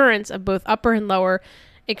endurance of both upper and lower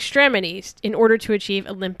extremities in order to achieve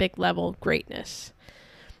Olympic level greatness.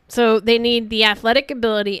 So they need the athletic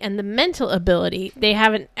ability and the mental ability. They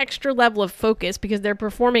have an extra level of focus because they're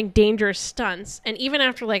performing dangerous stunts. And even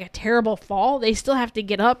after like a terrible fall, they still have to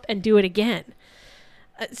get up and do it again.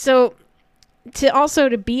 So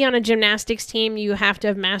to be on a gymnastics team, you have to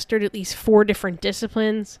have mastered at least 4 different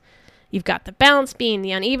disciplines. You've got the balance beam,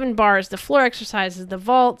 the uneven bars, the floor exercises, the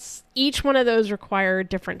vaults. Each one of those require a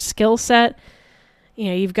different skill set. You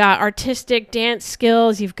know, you've got artistic dance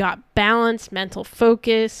skills, you've got balance, mental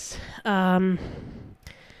focus. The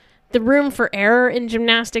room for error in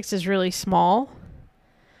gymnastics is really small.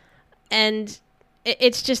 And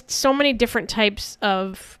it's just so many different types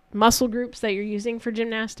of muscle groups that you're using for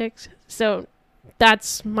gymnastics. So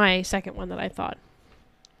that's my second one that I thought.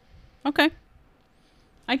 Okay.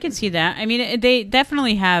 I can see that. I mean, they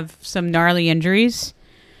definitely have some gnarly injuries.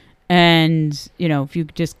 And, you know, if you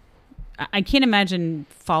just... I can't imagine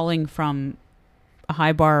falling from a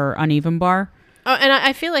high bar or uneven bar. Oh, and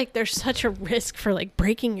I feel like there's such a risk for, like,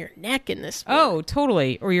 breaking your neck in this sport. Oh,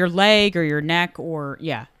 totally. Or your leg or your neck or...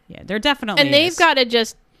 Yeah, there definitely And they've got to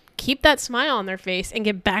just keep that smile on their face and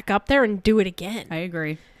get back up there and do it again. I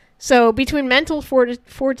agree. So between mental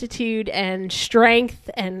fortitude and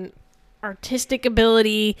strength and artistic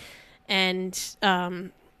ability and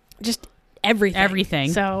just everything.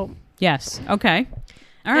 Everything. So yes. Okay.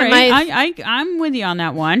 All right. I'm with you on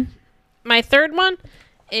that one. My third one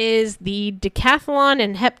is the decathlon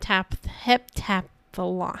and heptathlon.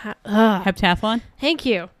 Heptathlon? Thank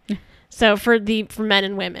you. So for men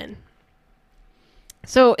and women.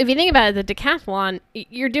 So if you think about it, the decathlon,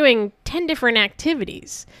 you're doing 10 different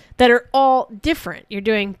activities that are all different. You're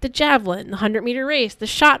doing the javelin, the 100-meter race, the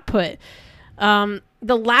shot put. The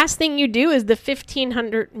last thing you do is the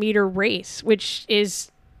 1,500-meter race, which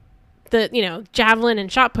is the, javelin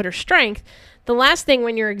and shot put are strength. The last thing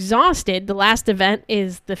when you're exhausted, the last event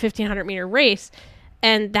is the 1,500-meter race,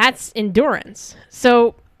 and that's endurance.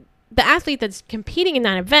 So the athlete that's competing in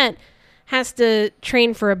that event has to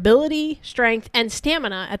train for ability, strength, and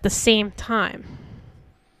stamina at the same time.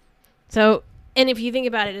 So, and if you think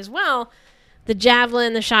about it as well, the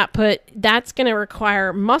javelin, the shot put, that's going to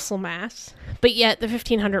require muscle mass, but yet the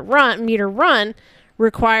 1,500-meter run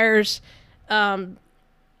requires,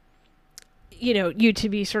 you to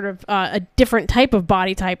be sort of a different type of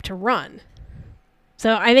body type to run.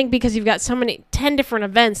 So I think because you've got 10 different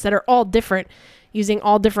events that are all different, using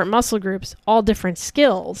all different muscle groups, all different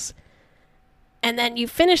skills, and then you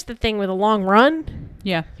finish the thing with a long run.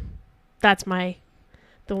 Yeah. That's my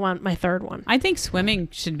third one. I think swimming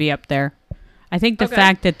should be up there. I think the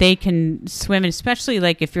fact that they can swim, especially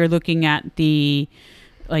like if you're looking at the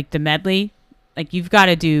medley, like you've got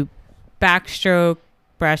to do backstroke,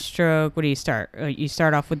 breaststroke. What do you start? You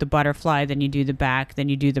start off with the butterfly, then you do the back, then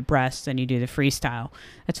you do the breast, then you do the freestyle.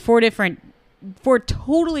 That's 4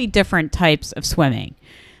 totally different types of swimming.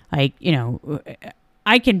 Like,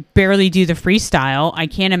 I can barely do the freestyle. I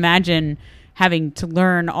can't imagine having to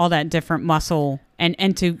learn all that different muscle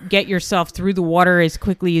and to get yourself through the water as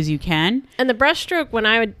quickly as you can. And the breaststroke, when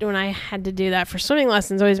I had to do that for swimming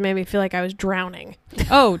lessons, always made me feel like I was drowning.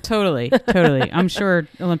 Oh, totally. I'm sure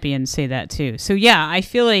Olympians say that too. So yeah, I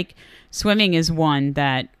feel like swimming is one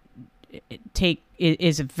that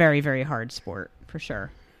is a very, very hard sport for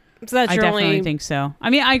sure. So that's I definitely think so.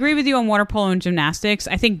 I mean, I agree with you on water polo and gymnastics.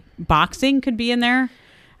 I think boxing could be in there.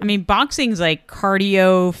 I mean, boxing's like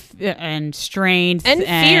cardio and strength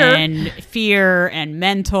and fear and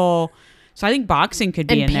mental. So I think boxing could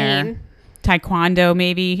be in there. Taekwondo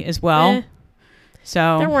maybe as well.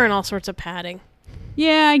 So they're wearing all sorts of padding.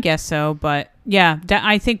 Yeah, I guess so. But yeah,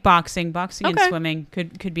 I think boxing and swimming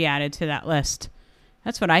could be added to that list.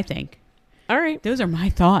 That's what I think. All right. Those are my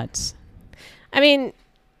thoughts. I mean,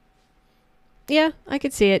 yeah, I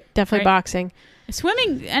could see it. Definitely boxing.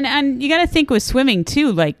 Swimming, and you got to think with swimming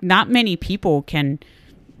too, like not many people can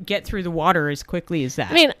get through the water as quickly as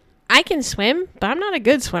that. I mean, I can swim, but I'm not a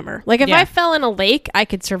good swimmer. Like if I fell in a lake, I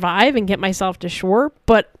could survive and get myself to shore,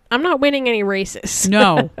 but I'm not winning any races.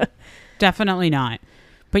 No, definitely not.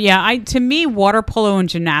 But yeah, to me, water polo and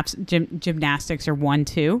gymnastics are 1,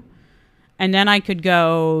 2. And then I could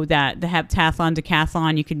go the heptathlon,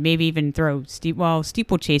 decathlon. You could maybe even throw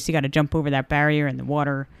steeplechase. You got to jump over that barrier in the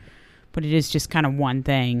water, but it is just kind of one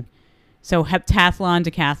thing. So heptathlon,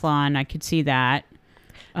 decathlon, I could see that.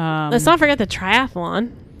 Let's not forget the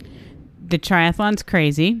triathlon. The triathlon's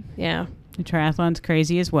crazy. Yeah. The triathlon's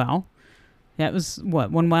crazy as well. That was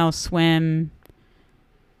 1 mile swim.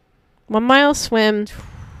 1 mile swim.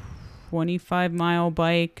 25-mile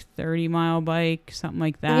bike, 30-mile bike, something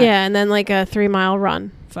like that. Yeah, and then like a 3-mile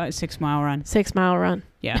run. 6-mile run. 6-mile run.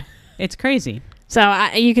 Yeah. It's crazy. So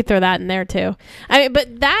you could throw that in there too. I mean,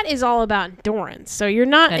 but that is all about endurance. So you're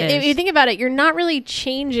not, if you think about it, you're not really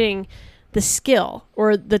changing the skill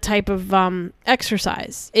or the type of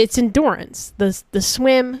exercise. It's endurance. The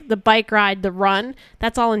swim, the bike ride, the run,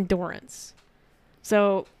 that's all endurance.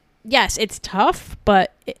 So yes, it's tough,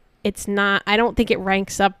 but it's not, I don't think it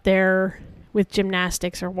ranks up there with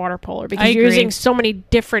gymnastics or water polo because you're using so many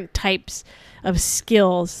different types of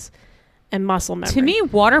skills and muscle memory. To me,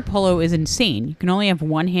 water polo is insane. You can only have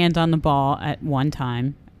one hand on the ball at one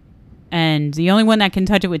time. And the only one that can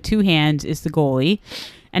touch it with two hands is the goalie.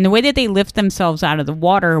 And the way that they lift themselves out of the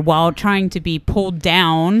water while trying to be pulled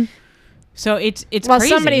down. So it's while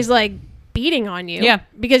crazy. Somebody's like beating on you. Yeah.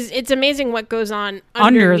 Because it's amazing what goes on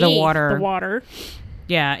under the water.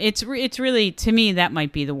 Yeah, it's really, to me, that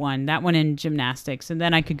might be the one. That one in gymnastics. And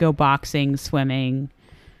then I could go boxing, swimming.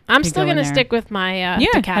 I'm still going to stick with my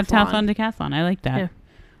decathlon. I like that. Yeah.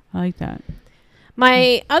 I like that.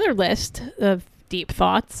 My other list of deep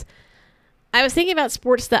thoughts, I was thinking about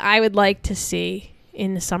sports that I would like to see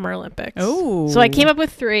in the Summer Olympics. Oh. So I came up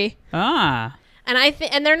with 3. Ah. And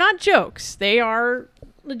and they're not jokes. They are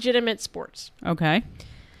legitimate sports. Okay.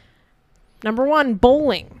 Number 1,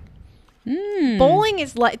 bowling. Mm. Bowling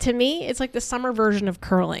is to me, it's like the summer version of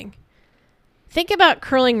curling. Think about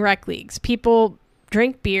curling rec leagues. People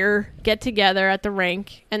drink beer, get together at the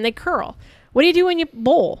rink, and they curl. What do you do when you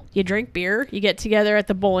bowl? You drink beer, you get together at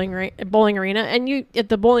the bowling arena, and you at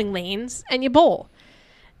the bowling lanes, and you bowl.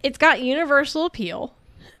 It's got universal appeal.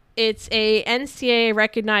 It's a NCAA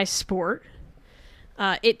recognized sport.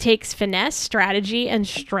 It takes finesse, strategy, and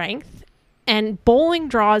strength. And bowling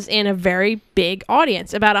draws in a very big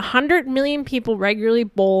audience. About 100 million people regularly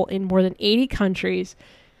bowl in more than 80 countries.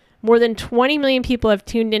 More than 20 million people have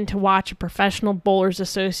tuned in to watch a Professional Bowlers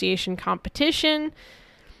Association competition.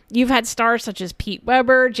 You've had stars such as Pete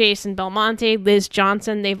Weber, Jason Belmonte, Liz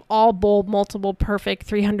Johnson. They've all bowled multiple perfect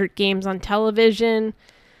 300 games on television.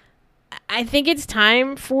 I think it's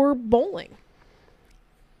time for bowling.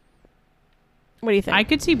 What do you think? I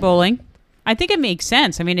could see bowling. I think it makes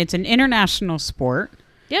sense. I mean, it's an international sport.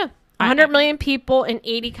 Yeah. 100 million people in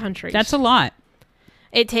 80 countries. That's a lot.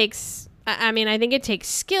 It takes, I think it takes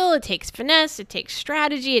skill, it takes finesse, it takes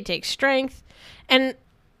strategy, it takes strength. And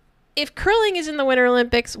if curling is in the Winter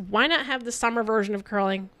Olympics, why not have the summer version of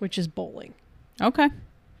curling, which is bowling? Okay.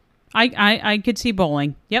 I could see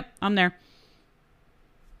bowling. Yep, I'm there.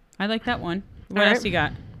 I like that one. What else you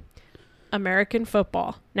got? American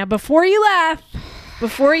football. Now, before you laugh,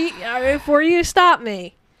 before you stop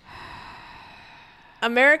me,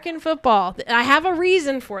 American football. I have a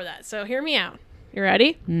reason for that, so hear me out. You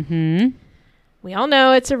ready? Mm-hmm. We all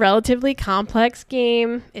know it's a relatively complex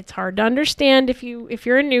game. It's hard to understand if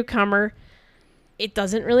you're a newcomer. It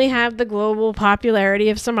doesn't really have the global popularity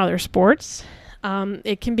of some other sports.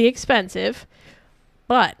 It can be expensive,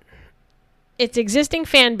 but its existing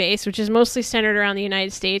fan base, which is mostly centered around the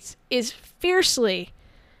United States, is fiercely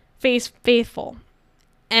faithful.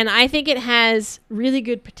 And I think it has really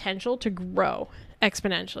good potential to grow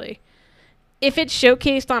exponentially. If it's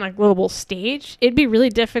showcased on a global stage, it'd be really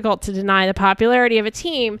difficult to deny the popularity of a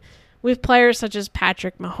team with players such as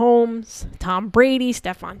Patrick Mahomes, Tom Brady,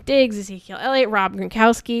 Stephon Diggs, Ezekiel Elliott, Rob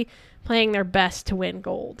Gronkowski playing their best to win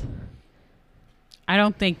gold. I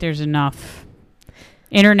don't think there's enough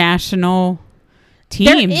international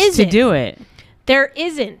teams to do it. There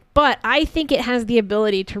isn't, but I think it has the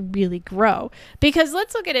ability to really grow. Because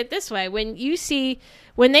let's look at it this way.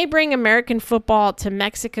 When they bring American football to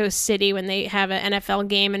Mexico City, when they have an NFL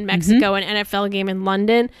game in Mexico, an NFL game in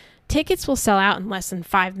London, tickets will sell out in less than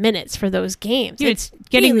 5 minutes for those games. Dude, it's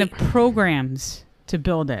getting the programs to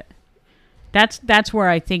build it. That's where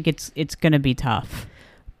I think it's going to be tough.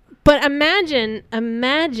 But imagine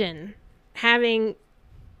having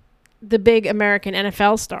the big American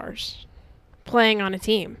NFL stars playing on a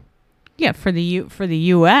team. Yeah, for the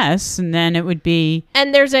U.S., and then it would be...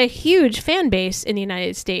 And there's a huge fan base in the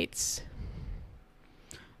United States.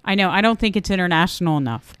 I know. I don't think it's international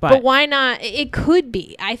enough. But why not? It could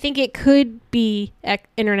be. I think it could be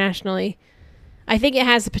internationally I think it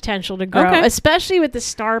has the potential to grow, Okay. especially with the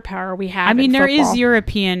star power we have. I mean, in there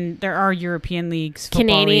football. there are European leagues, football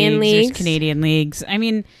Canadian there's leagues. Canadian leagues. I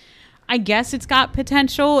mean, I guess it's got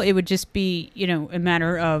potential. It would just be, a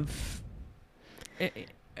matter of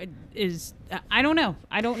I don't know.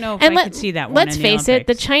 I don't know if I could see that one. Let's in face it, the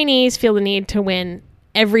Olympics. Chinese feel the need to win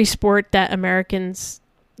every sport that Americans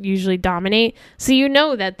usually dominate. So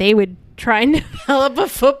that they would try and develop a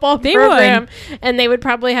football They program, and they would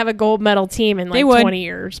probably have a gold medal team in They like would. 20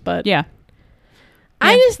 years. But Yeah.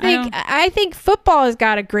 I Yeah, just think I think football has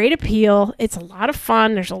got a great appeal. It's a lot of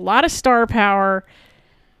fun. There's a lot of star power.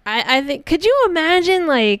 I think, could you imagine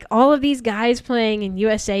like all of these guys playing in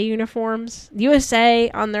USA uniforms, USA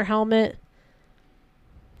on their helmet?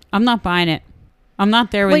 I'm not buying it. I'm not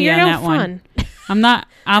there with you you're on no that fun. one.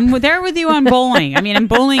 I'm there with you on bowling. I mean, and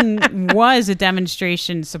bowling was a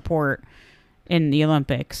demonstration sport in the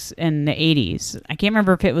Olympics in the 80s. I can't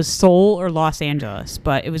remember if it was Seoul or Los Angeles,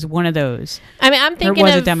 but it was one of those. I mean, I'm Or it thinking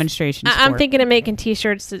was a of demonstration sport. I'm thinking of making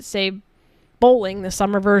T-shirts that say bowling, the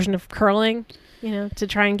summer version of curling. To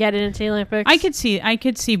try and get it into the Olympics. I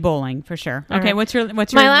could see bowling for sure. All Okay, right. what's your My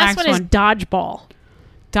next last one is dodgeball.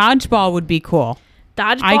 Dodgeball would be cool.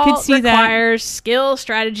 Dodgeball I could see that. requires skill,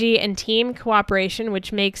 strategy, and team cooperation,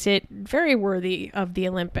 which makes it very worthy of the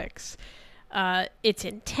Olympics. It's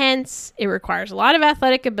intense. It requires a lot of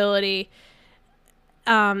athletic ability.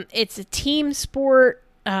 It's a team sport.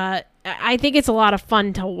 I think it's a lot of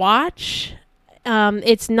fun to watch.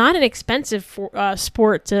 It's not an expensive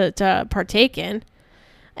sport to partake in.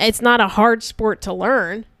 It's not a hard sport to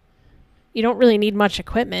learn. You don't really need much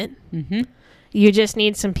equipment. Mm-hmm. You just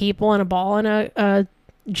need some people and a ball and a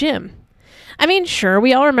gym. I mean, sure,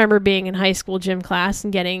 we all remember being in high school gym class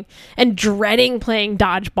and dreading playing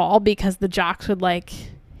dodgeball because the jocks would like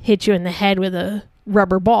hit you in the head with a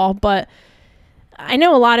rubber ball. But I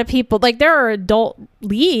know a lot of people, like there are adult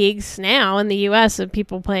leagues now in the U.S. of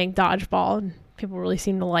people playing dodgeball, and people really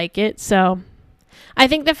seem to like it. So I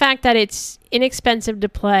think the fact that it's inexpensive to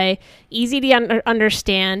play, easy to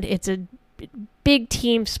understand, it's a big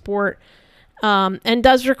team sport, and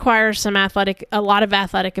does require a lot of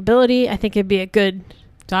athletic ability. I think it'd be a good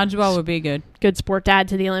Dodgeball would be good. sport to add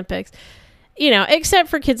to the Olympics. Except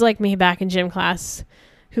for kids like me back in gym class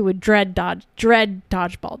who would dread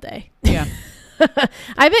dodgeball day. Yeah.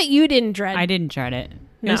 I bet you didn't dread. I didn't dread it. It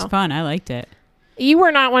No. was fun. I liked it. You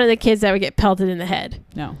were not one of the kids that would get pelted in the head.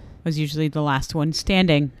 No. I was usually the last one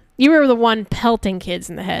standing. You were the one pelting kids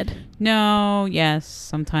in the head. No, yes,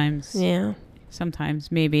 sometimes. Yeah.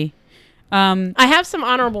 Sometimes, maybe. I have some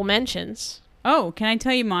honorable mentions. Oh, can I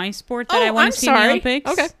tell you my sport that I I'm want to see in the sorry.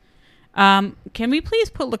 Olympics? Okay. Can we please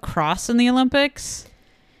put lacrosse in the Olympics?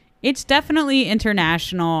 It's definitely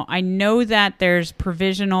international. I know that there's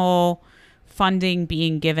provisional funding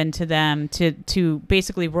being given to them to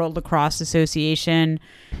basically World Lacrosse Association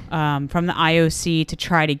from the IOC to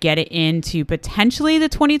try to get it into potentially the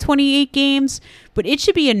 2028 games, but it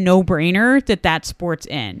should be a no-brainer that sport's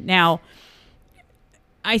in. Now,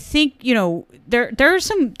 I think, there are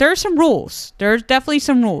some rules. There's definitely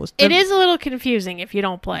some rules. It is a little confusing if you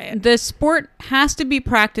don't play it. The sport has to be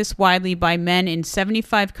practiced widely by men in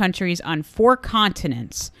 75 countries on 4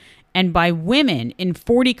 continents and by women in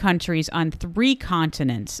 40 countries on 3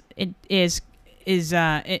 continents. It is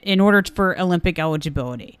in order for Olympic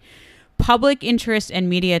eligibility. Public interest and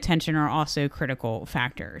media attention are also critical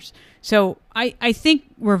factors. So I think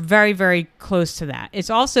we're very, very close to that.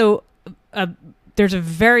 It's also there's a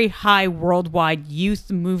very high worldwide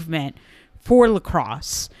youth movement for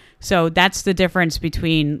lacrosse. So that's the difference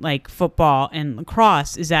between like football and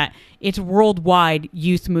lacrosse, is that it's worldwide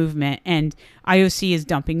youth movement, and IOC is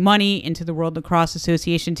dumping money into the World Lacrosse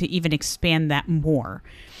Association to even expand that more.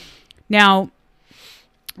 Now,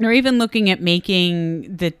 they're even looking at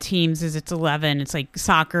making the teams as it's 11. It's like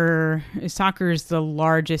soccer. Soccer is the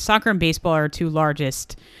largest. Soccer and baseball are 2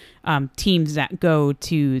 largest teams that go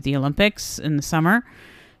to the Olympics in the summer.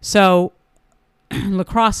 So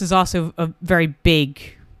lacrosse is also a very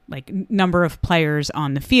big number of players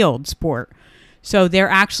on the field sport. So they're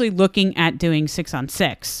actually looking at doing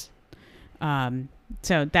 6-on-6.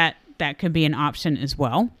 So that could be an option as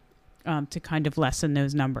well, to kind of lessen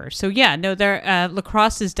those numbers. So yeah, no,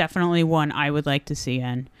 lacrosse is definitely one I would like to see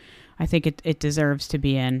in. I think it deserves to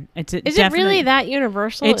be in. Is it really that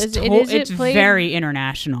universal? It's very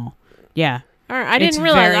international. Yeah. All right, I didn't It's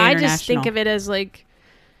realize. very I just think international. of it as like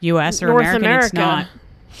U.S. or North American. America.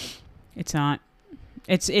 It's not.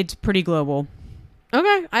 It's pretty global.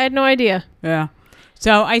 Okay, I had no idea. Yeah.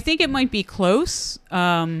 So I think it might be close.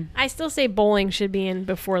 I still say bowling should be in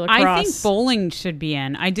before lacrosse. I think bowling should be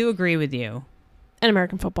in. I do agree with you. And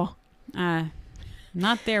American football.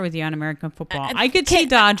 Not there with you on American football. I could see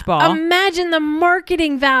dodgeball. Imagine the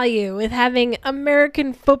marketing value with having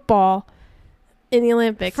American football in the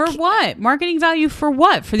Olympics. For what? Marketing value for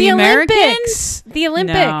what? For the Olympics. Americans? The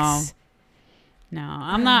Olympics. No,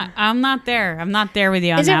 I'm not. I'm not there. I'm not there with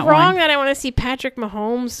you on that Is it one. wrong that I want to see Patrick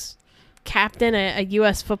Mahomes captain a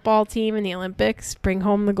U.S. football team in the Olympics, bring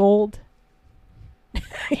home the gold?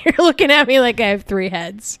 You're looking at me like I have 3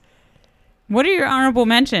 heads. What are your honorable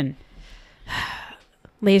mention?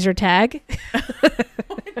 Laser tag.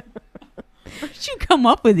 Where did you come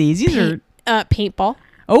up with these? These are Paintball.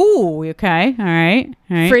 Oh, okay. All right.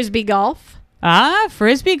 All right. Frisbee golf.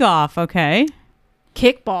 Frisbee golf. Okay.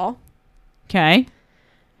 Kickball. Okay.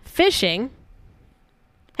 Fishing.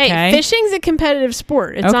 Hey, Okay. fishing's a competitive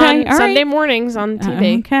sport. It's Okay, on all Sunday right. mornings on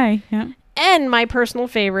TV. Okay. Yeah. And my personal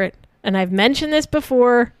favorite, and I've mentioned this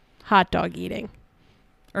before, hot dog eating.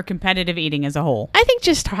 Or competitive eating as a whole. I think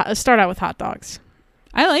just start out with hot dogs.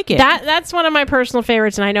 I like it. That's one of my personal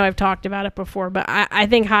favorites, and I know I've talked about it before, but I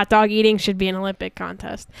think hot dog eating should be an Olympic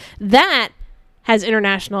contest. That has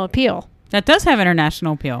international appeal. That does have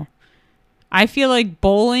international appeal. I feel like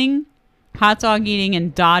bowling, hot dog eating,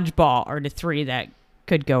 and dodgeball are the 3 that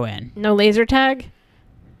could go in. No laser tag?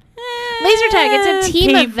 Laser tag, it's a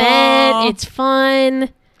team paintball. event. It's fun.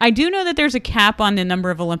 I do know that there's a cap on the number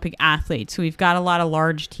of Olympic athletes, so we've got a lot of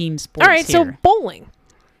large team sports. All right, here. so bowling.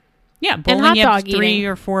 Yeah, bowling, hot you have dog 3 eating.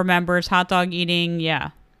 or 4 members. Hot dog eating, yeah.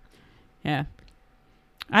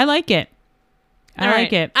 I like it. I All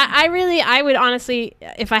like right. it. I would honestly,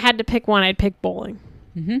 if I had to pick one, I'd pick bowling.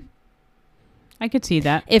 I could see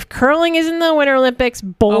that. If curling is in the Winter Olympics,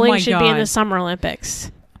 bowling my should be in God. the Summer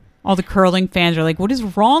Olympics. All the curling fans are like, what is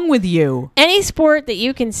wrong with you? Any sport that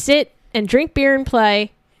you can sit and drink beer and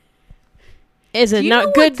play is Do you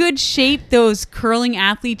know what good shape those curling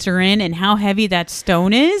athletes are in and how heavy that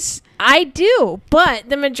stone is? I do, but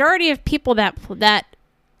the majority of people that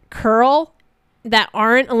curl that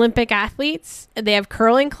aren't Olympic athletes, they have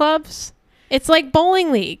curling clubs. It's like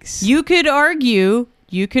bowling leagues. You could argue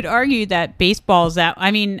that baseball is that. I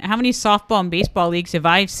mean, how many softball and baseball leagues have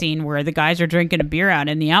I seen where the guys are drinking a beer out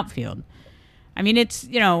in the outfield? I mean, it's,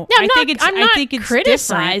 you know, Yeah, I think it's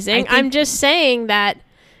criticizing. different. I'm just saying that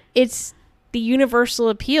it's the universal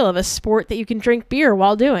appeal of a sport that you can drink beer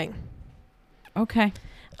while doing. Okay.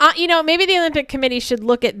 Maybe the Olympic Committee should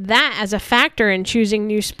look at that as a factor in choosing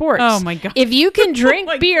new sports. Oh, my God. If you can drink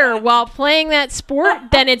my beer God. while playing that sport,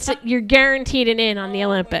 then you're guaranteed an in on the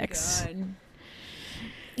Olympics.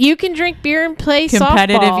 You can drink beer and play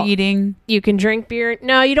Competitive softball. eating. You can drink beer.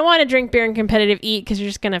 No, you don't want to drink beer and competitive eat because you're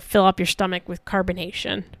just going to fill up your stomach with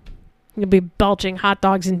carbonation. You'll be belching hot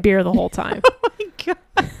dogs and beer the whole time. Oh my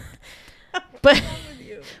God. But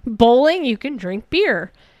bowling, you can drink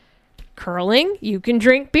beer. Curling, you can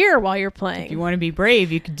drink beer while you're playing. If you want to be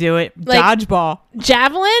brave, you could do it. Like- Dodgeball.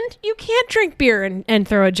 Javelin, you can't drink beer and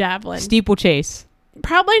throw a javelin. Steeplechase.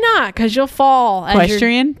 Probably not, because you'll fall. as you're-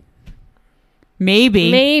 Equestrian.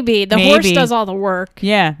 Maybe. Maybe. The horse Maybe. does all the work.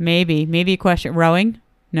 Yeah, maybe. Maybe equestrian. Rowing?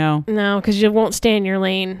 No. No, because you won't stay in your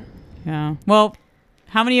lane. No. Well,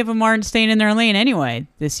 how many of them aren't staying in their lane anyway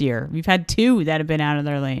this year? We've had 2 that have been out of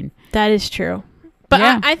their lane. That is true. But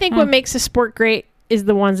Yeah. I think what makes a sport great is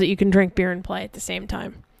the ones that you can drink beer and play at the same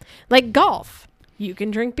time. Like golf. You can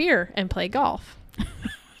drink beer and play golf.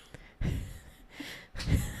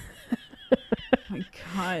 Oh my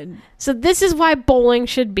God. So this is why bowling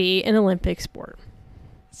should be an Olympic sport.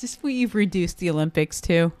 Is this what you've reduced the Olympics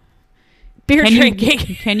to? Beer Can drinking.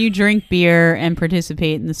 can you drink beer and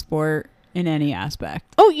participate in the sport in any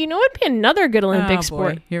aspect? Oh, you know what'd be another good Olympic Oh,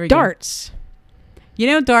 sport? boy. Here we go. Darts. You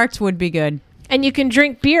know, darts would be good. And you can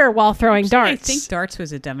drink beer while throwing darts. I think darts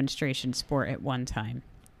was a demonstration sport at one time.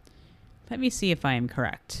 Let me see if I am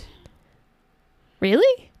correct.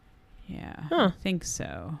 Really? Yeah, Huh. I think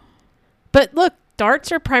so. But look,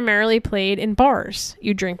 darts are primarily played in bars.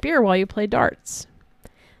 You drink beer while you play darts.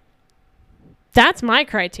 That's my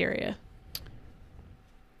criteria.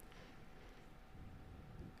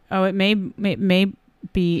 Oh, it may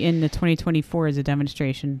be in the 2024 as a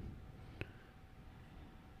demonstration.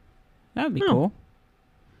 That would be Oh. cool.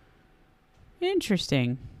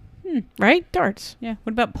 Interesting. Right? Darts. Yeah.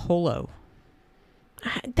 What about polo?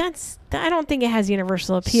 I don't think it has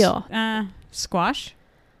universal appeal. Squash.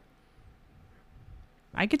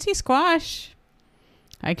 I could see squash.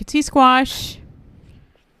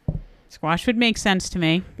 Squash would make sense to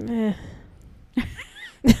me. Eh.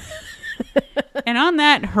 And on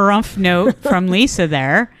that harumph note from Lisa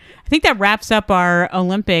there, I think that wraps up our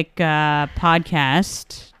Olympic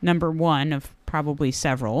podcast, number 1 of probably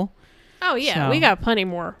several. Oh, yeah. So- we got plenty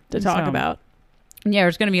more to talk so- about. Yeah,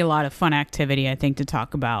 there's going to be a lot of fun activity, I think, to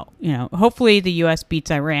talk about. Hopefully the U.S.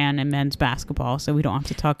 beats Iran in men's basketball, so we don't have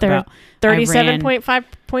to talk about 37.5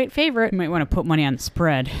 point favorite. You might want to put money on the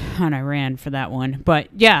spread on Iran for that one. But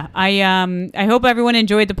yeah, I hope everyone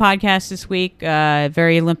enjoyed the podcast this week.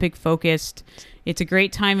 Very Olympic focused. It's a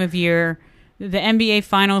great time of year. The NBA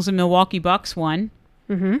Finals and Milwaukee Bucks won.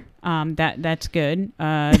 Mm-hmm. That's good.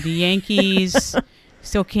 The Yankees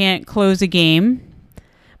still can't close a game.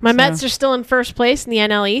 My Mets are still in first place in the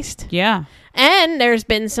NL East. Yeah. And there's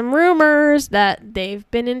been some rumors that they've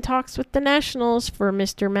been in talks with the Nationals for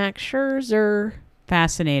Mr. Max Scherzer.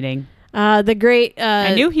 Fascinating. The great...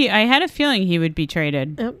 I had a feeling he would be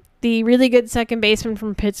traded. The really good second baseman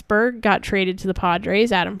from Pittsburgh got traded to the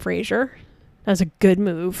Padres, Adam Frazier. That was a good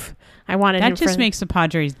move. I wanted him. That just makes the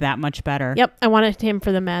Padres that much better. Yep, I wanted him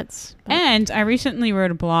for the Mets. And I recently wrote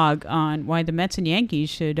a blog on why the Mets and Yankees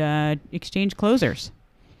should exchange closers.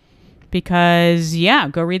 Because,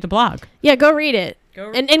 go read the blog. Yeah, go read it.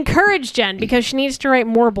 And encourage Jen, because she needs to write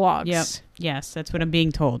more blogs. Yep. Yes, that's what I'm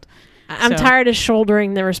being told. I'm tired of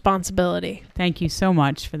shouldering the responsibility. Thank you so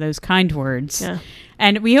much for those kind words. Yeah.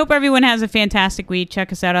 And we hope everyone has a fantastic week.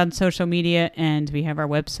 Check us out on social media, and we have our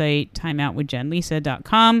website,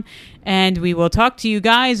 timeoutwithjenlisa.com. And we will talk to you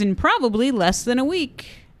guys in probably less than a week.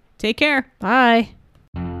 Take care. Bye.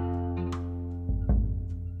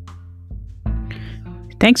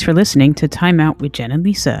 Thanks for listening to Time Out with Jen and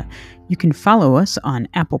Lisa. You can follow us on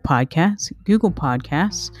Apple Podcasts, Google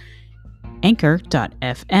Podcasts,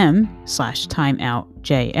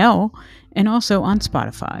 Anchor.fm/timeoutjl, and also on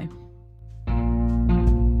Spotify.